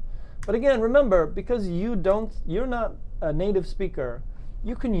old. But again, remember, because you're not a native speaker,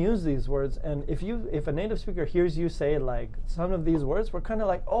 you can use these words. And if a native speaker hears you say like some of these words, we're kind of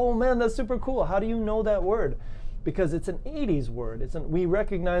like, oh man, that's super cool. How do you know that word? Because it's an 80s word. We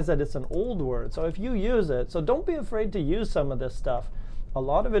recognize that it's an old word. So if you use it, so don't be afraid to use some of this stuff. A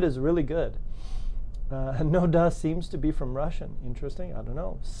lot of it is really good. No duh seems to be from Russian. Interesting. I don't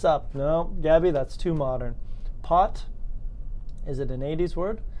know. Sup. No, Gabby, that's too modern. Pot. Is it an 80s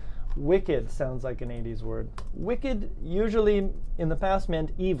word? Wicked sounds like an 80s word. Wicked usually in the past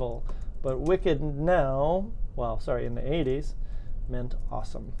meant evil, but wicked now, well, sorry, in the 80s meant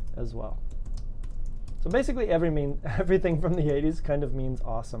awesome as well. So basically everything from the 80s kind of means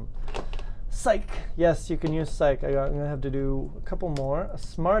awesome. Psych. Yes, you can use psych. I'm going to have to do a couple more. A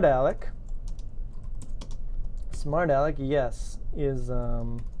smart aleck. Smart aleck, yes, is a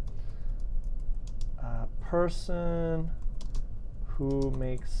person who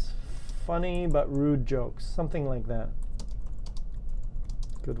makes funny but rude jokes, something like that.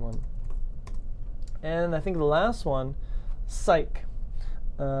 Good one. And I think the last one, psych.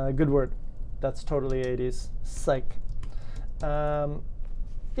 Good word. That's totally 80s. Psych.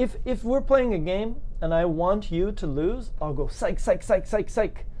 If we're playing a game and I want you to lose, I'll go psych, psych, psych, psych,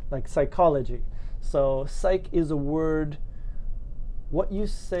 psych, like psychology. So psych is a word, what you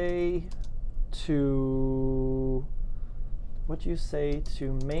say to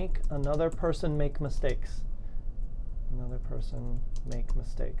make another person make mistakes. Another person make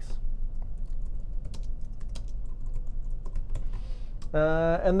mistakes.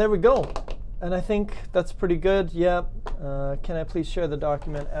 And there we go. And I think that's pretty good. Yeah. Can I please share the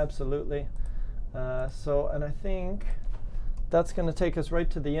document? Absolutely. And I think that's going to take us right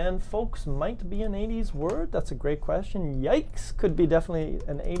to the end. Folks might be an 80s word. That's a great question. Yikes could be definitely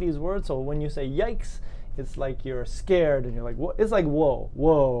an 80s word. So when you say yikes, it's like you're scared and you're like, what? It's like whoa,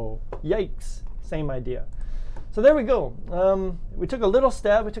 whoa, yikes. Same idea. So there we go. We took a little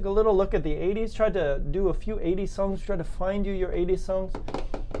stab. We took a little look at the 80s. Tried to do a few 80s songs. Tried to find you your 80s songs.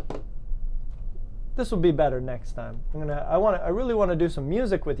 This will be better next time. I really want to do some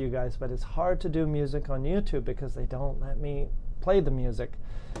music with you guys, but it's hard to do music on YouTube because they don't let me play the music.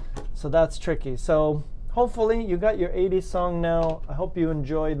 So that's tricky. So hopefully you got your 80s song now. I hope you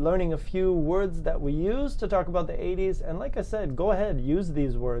enjoyed learning a few words that we use to talk about the 80s. And like I said, go ahead, use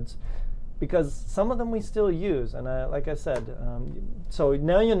these words because some of them we still use. And like I said, so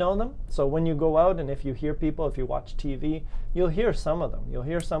now you know them. So when you go out and if you hear people, if you watch TV, you'll hear some of them. You'll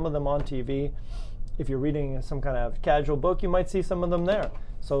hear some of them on TV. If you're reading some kind of casual book, you might see some of them there.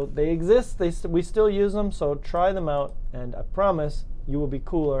 So they exist, we still use them, so try them out, and I promise you will be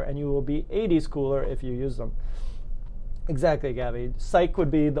cooler, and you will be 80s cooler if you use them. Exactly, Gabby. Psych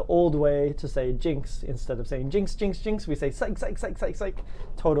would be the old way to say jinx. Instead of saying jinx, jinx, jinx, we say psych, psych, psych, psych, psych.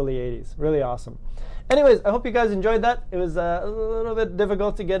 Totally 80s. Really awesome. Anyways, I hope you guys enjoyed that. It was a little bit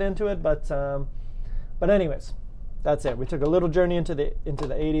difficult to get into it, but anyways. That's it. We took a little journey into the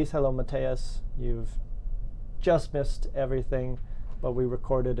 80s. Hello, Mateus. You've just missed everything, but we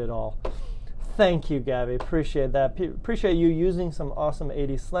recorded it all. Thank you, Gabby. Appreciate that. Appreciate you using some awesome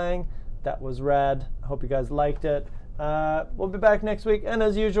 80s slang. That was rad. I hope you guys liked it. We'll be back next week. And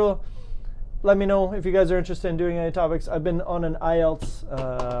as usual, let me know if you guys are interested in doing any topics. I've been on an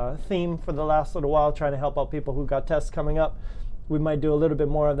IELTS theme for the last little while, trying to help out people who got tests coming up. We might do a little bit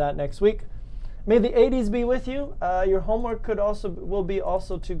more of that next week. May the 80s be with you. Your homework will be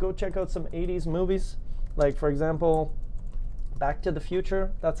to go check out some 80s movies. Like, for example, Back to the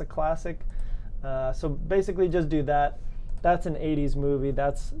Future. That's a classic. So basically just do that. That's an 80s movie.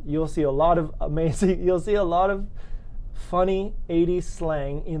 You'll see a lot of funny 80s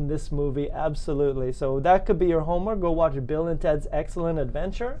slang in this movie. Absolutely. So that could be your homework. Go watch Bill and Ted's Excellent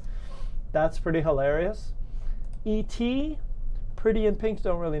Adventure. That's pretty hilarious. E.T., Pretty in Pink.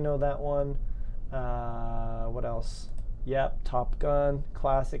 Don't really know that one. What else? Yep, Top Gun,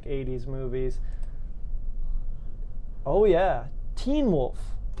 classic 80s movies. Oh yeah, Teen Wolf.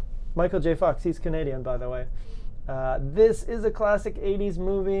 Michael J. Fox, he's Canadian, by the way. This is a classic 80s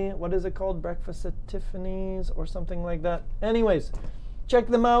movie. What is it called? Breakfast at Tiffany's or something like that. Anyways, check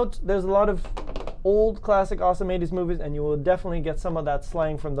them out. There's a lot of old, classic, awesome 80s movies, and you will definitely get some of that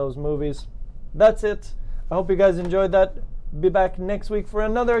slang from those movies. That's it. I hope you guys enjoyed that. Be back next week for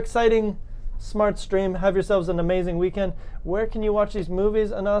another exciting Smrt stream. Have yourselves an amazing weekend. Where can you watch these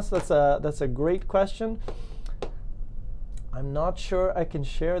movies, Anas? That's a great question. I'm not sure I can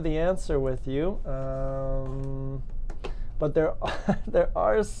share the answer with you, but there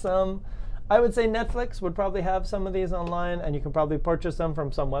are some. I would say Netflix would probably have some of these online, and you can probably purchase them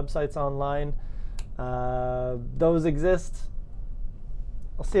from some websites online. Those exist.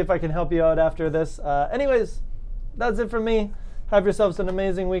 I'll see if I can help you out after this. Anyways, that's it from me. Have yourselves an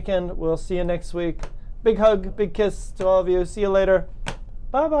amazing weekend. We'll see you next week. Big hug, big kiss to all of you. See you later.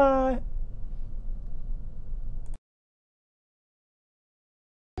 Bye-bye.